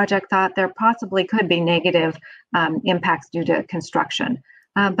health, the project thought there possibly could be negative impacts due to construction,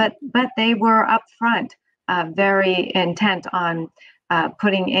 but they were upfront, very intent on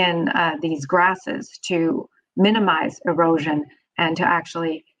putting in these grasses to minimize erosion and to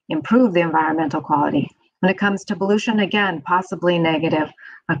actually improve the environmental quality. When it comes to pollution, again, possibly negative.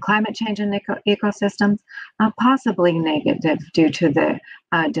 Climate change in ecosystems, possibly negative due to the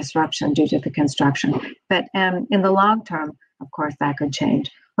disruption due to the construction. But in the long term, of course, that could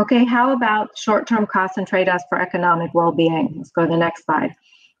change. Okay, how about short-term costs and trade-offs for economic well-being? Let's go to the next slide.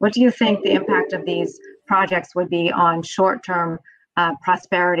 What do you think the impact of these projects would be on short-term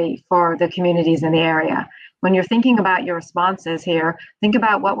prosperity for the communities in the area? When you're thinking about your responses here, think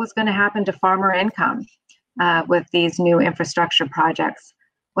about what was going to happen to farmer income with these new infrastructure projects.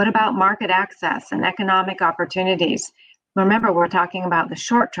 What about market access and economic opportunities? Remember, we're talking about the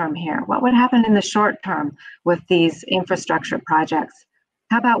short term here. What would happen in the short term with these infrastructure projects?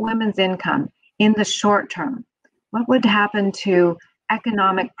 How about women's income in the short term? What would happen to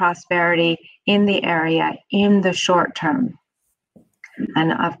economic prosperity in the area in the short term?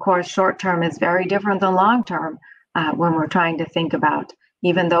 And of course, short term is very different than long term when we're trying to think about,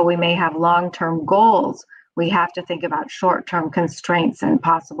 even though we may have long term goals, we have to think about short-term constraints and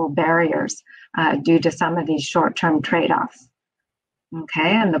possible barriers due to some of these short-term trade-offs.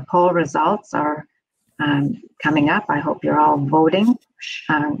 Okay, and the poll results are coming up. I hope you're all voting,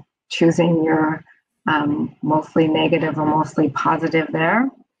 choosing your mostly negative or mostly positive there.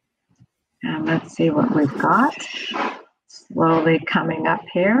 And let's see what we've got. Slowly coming up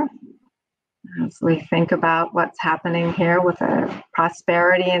here as we think about what's happening here with the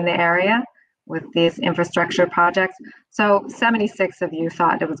prosperity in the area with these infrastructure projects. So 76 of you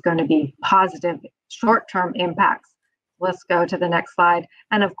thought it was going to be positive short-term impacts. Let's go to the next slide.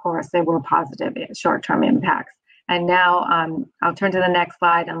 And of course, they were positive short-term impacts. And now I'll turn to the next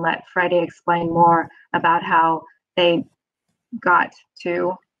slide and let Freddie explain more about how they got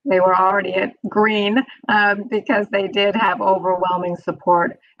to, they were already at green because they did have overwhelming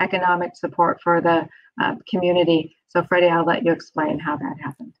support, economic support for the community. So Freddie, I'll let you explain how that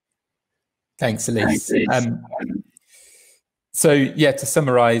happened. Thanks, Elise. So yeah, to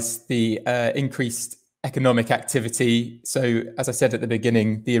summarize the increased economic activity. So as I said at the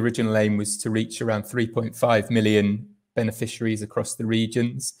beginning, the original aim was to reach around 3.5 million beneficiaries across the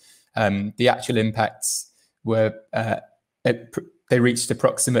regions. The actual impacts were, they reached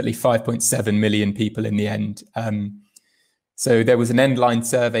approximately 5.7 million people in the end. So there was an end-line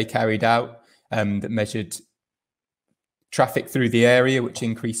survey carried out that measured traffic through the area, which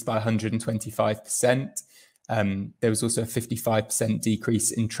increased by 125%. There was also a 55%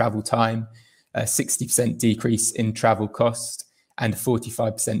 decrease in travel time, a 60% decrease in travel cost, and a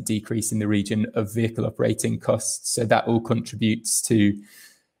 45% decrease in the region of vehicle operating costs. So that all contributes to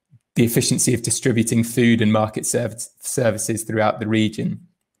the efficiency of distributing food and market services throughout the region.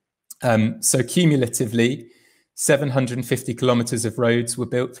 So cumulatively, 750 kilometers of roads were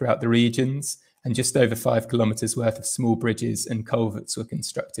built throughout the regions, and just over 5 kilometers worth of small bridges and culverts were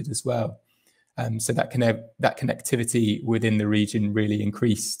constructed as well. So that connectivity within the region really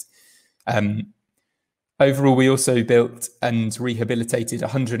increased. Overall, we also built and rehabilitated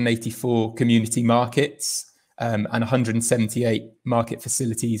 184 community markets and 178 market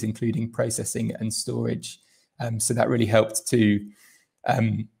facilities, including processing and storage. So that really helped to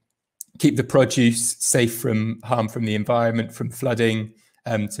keep the produce safe from harm from the environment, from flooding,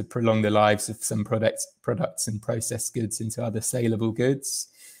 to prolong the lives of some products and processed goods into other saleable goods.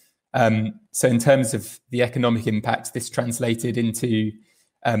 So in terms of the economic impact, this translated into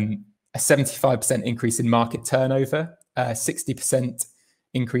a 75% increase in market turnover, 60%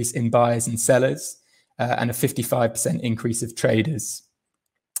 increase in buyers and sellers, and a 55% increase of traders.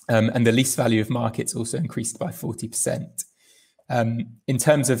 And the lease value of markets also increased by 40%. In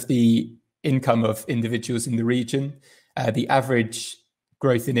terms of the income of individuals in the region, the average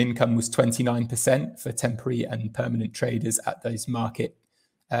growth in income was 29% for temporary and permanent traders at those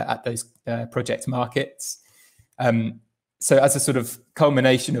project markets. So as a sort of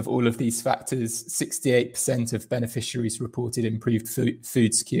culmination of all of these factors, 68% of beneficiaries reported improved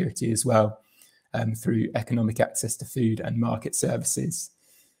food security as well, through economic access to food and market services.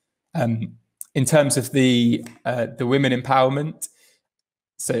 In terms of the women empowerment,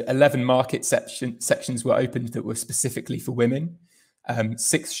 so 11 market sections were opened that were specifically for women.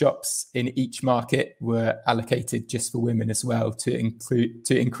 6 shops in each market were allocated just for women as well, to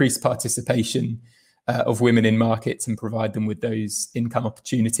increase participation of women in markets and provide them with those income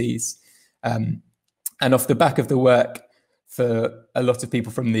opportunities. And off the back of the work for a lot of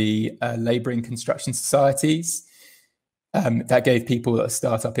people from the labour and construction societies, that gave people a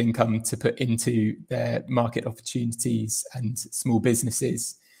startup income to put into their market opportunities and small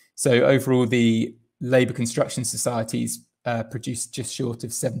businesses. So overall, the labour construction societies produced just short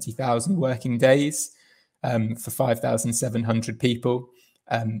of 70,000 working days for 5,700 people.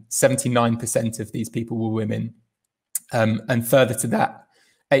 79% of these people were women. And further to that,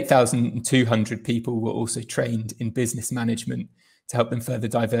 8,200 people were also trained in business management to help them further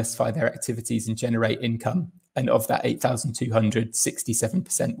diversify their activities and generate income. And of that 8,200,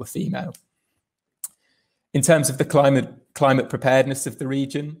 67% were female. In terms of the climate preparedness of the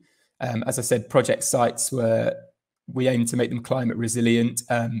region, as I said, project sites we aimed to make them climate resilient.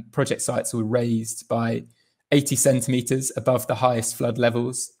 Project sites were raised by 80 centimetres above the highest flood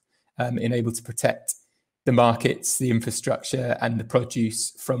levels, enabled to protect the markets, the infrastructure and the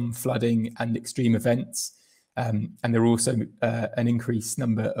produce from flooding and extreme events. And there were also an increased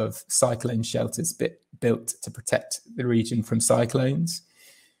number of cyclone shelters built to protect the region from cyclones.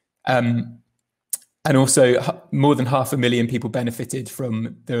 And also more than 500,000 people benefited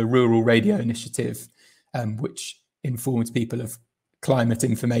from the Rural Radio Initiative, which informed people of climate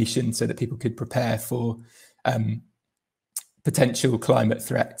information so that people could prepare for potential climate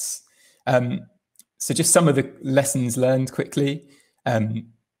threats. So just some of the lessons learned quickly.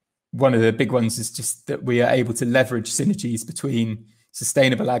 One of the big ones is just that we are able to leverage synergies between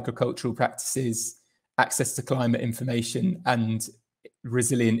sustainable agricultural practices, access to climate information and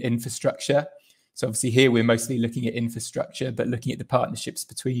resilient infrastructure. So obviously here we're mostly looking at infrastructure, but looking at the partnerships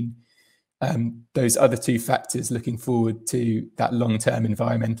between those other 2 factors, looking forward to that long-term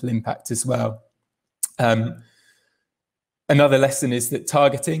environmental impact as well. Another lesson is that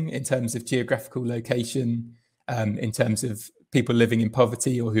targeting in terms of geographical location, in terms of people living in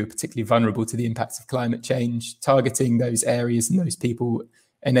poverty or who are particularly vulnerable to the impacts of climate change, targeting those areas and those people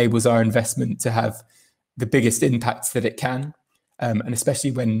enables our investment to have the biggest impact that it can. And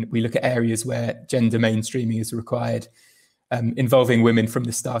especially when we look at areas where gender mainstreaming is required, involving women from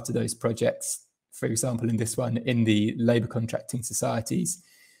the start of those projects, for example, in this one, in the labour contracting societies,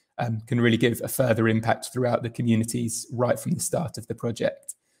 can really give a further impact throughout the communities right from the start of the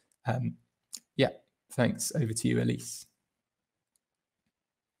project. Yeah, thanks. Over to you, Elise.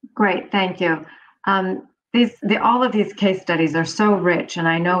 Great, thank you. All of these case studies are so rich, and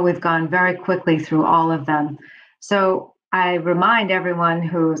I know we've gone very quickly through all of them. So I remind everyone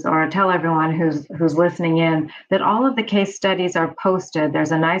tell everyone who's listening in that all of the case studies are posted.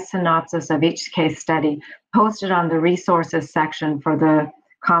 There's a nice synopsis of each case study posted on the resources section for the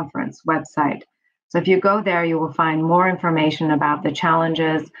conference website. So if you go there, you will find more information about the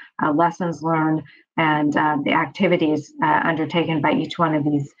challenges, lessons learned, and the activities undertaken by each one of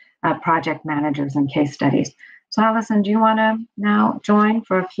these project managers and case studies. So Alison, do you want to now join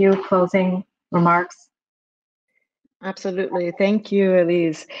for a few closing remarks? Absolutely. Thank you,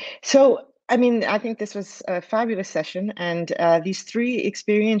 Elise. So, I mean, I think this was a fabulous session, and these 3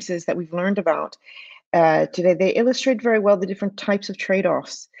 experiences that we've learned about today, they illustrate very well the different types of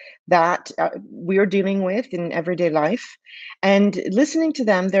trade-offs that we are dealing with in everyday life. And listening to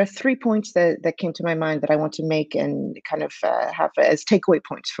them, there are 3 points that came to my mind that I want to make and kind of have as takeaway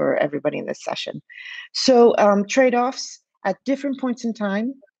points for everybody in this session. So trade-offs at different points in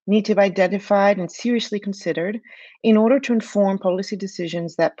time need to be identified and seriously considered in order to inform policy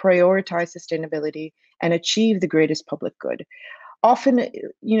decisions that prioritize sustainability and achieve the greatest public good. Often,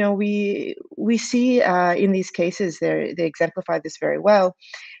 we see in these cases, they exemplify this very well.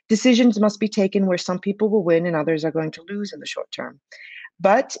 Decisions must be taken where some people will win and others are going to lose in the short term.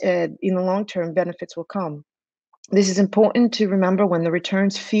 But in the long term, benefits will come. This is important to remember when the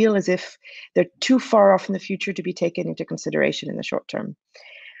returns feel as if they're too far off in the future to be taken into consideration in the short term.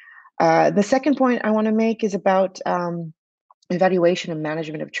 The second point I want to make is about evaluation and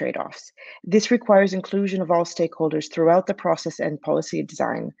management of trade-offs. This requires inclusion of all stakeholders throughout the process and policy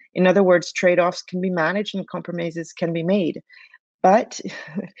design. In other words, trade-offs can be managed and compromises can be made, but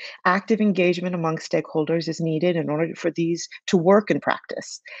active engagement among stakeholders is needed in order for these to work in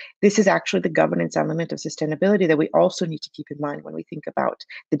practice. This is actually the governance element of sustainability that we also need to keep in mind when we think about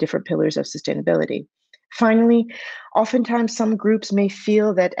the different pillars of sustainability. Finally, oftentimes some groups may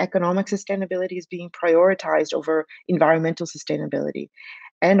feel that economic sustainability is being prioritized over environmental sustainability,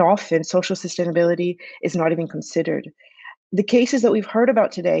 and often social sustainability is not even considered. The cases that we've heard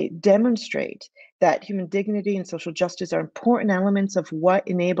about today demonstrate that human dignity and social justice are important elements of what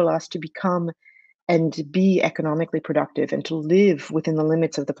enable us to become and be economically productive and to live within the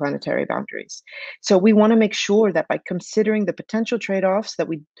limits of the planetary boundaries. So we want to make sure that by considering the potential trade-offs that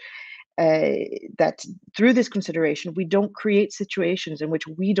through this consideration, we don't create situations in which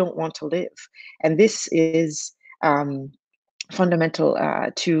we don't want to live. And this is fundamental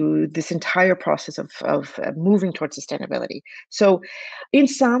to this entire process of moving towards sustainability. So in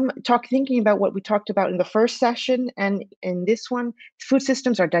sum, thinking about what we talked about in the first session and in this one, food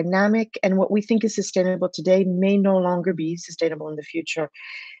systems are dynamic, and what we think is sustainable today may no longer be sustainable in the future.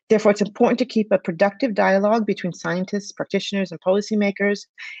 Therefore, it's important to keep a productive dialogue between scientists, practitioners, and policymakers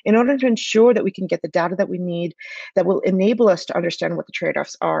in order to ensure that we can get the data that we need that will enable us to understand what the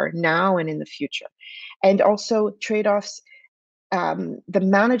trade-offs are now and in the future. And also trade-offs, the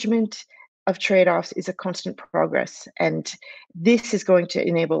management of trade-offs is a constant progress, and this is going to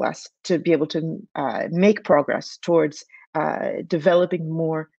enable us to be able to make progress towards developing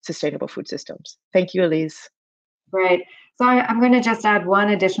more sustainable food systems. Thank you, Elise. Great. So I'm going to just add one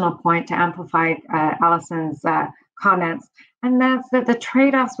additional point to amplify Alison's comments, and that's that the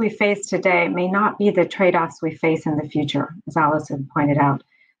trade-offs we face today may not be the trade-offs we face in the future, as Alison pointed out.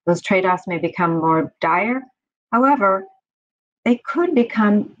 Those trade-offs may become more dire. However, they could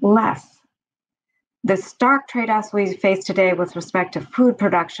become less. The stark trade-offs we face today with respect to food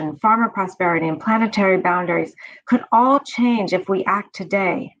production, farmer prosperity, and planetary boundaries could all change if we act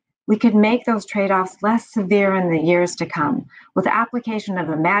today. We could make those trade-offs less severe in the years to come with application of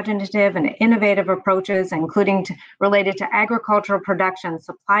imaginative and innovative approaches, including related to agricultural production,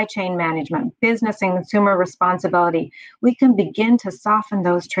 supply chain management, business and consumer responsibility. We can begin to soften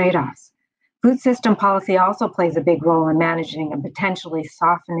those trade-offs. Food system policy also plays a big role in managing and potentially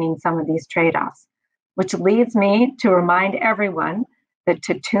softening some of these trade-offs, which leads me to remind everyone that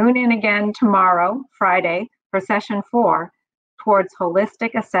to tune in again tomorrow, Friday, for session 4, towards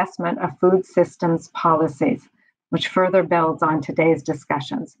holistic assessment of food systems policies, which further builds on today's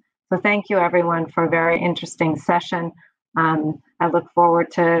discussions. So thank you everyone for a very interesting session. I look forward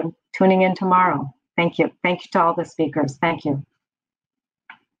to tuning in tomorrow. Thank you. Thank you to all the speakers. Thank you.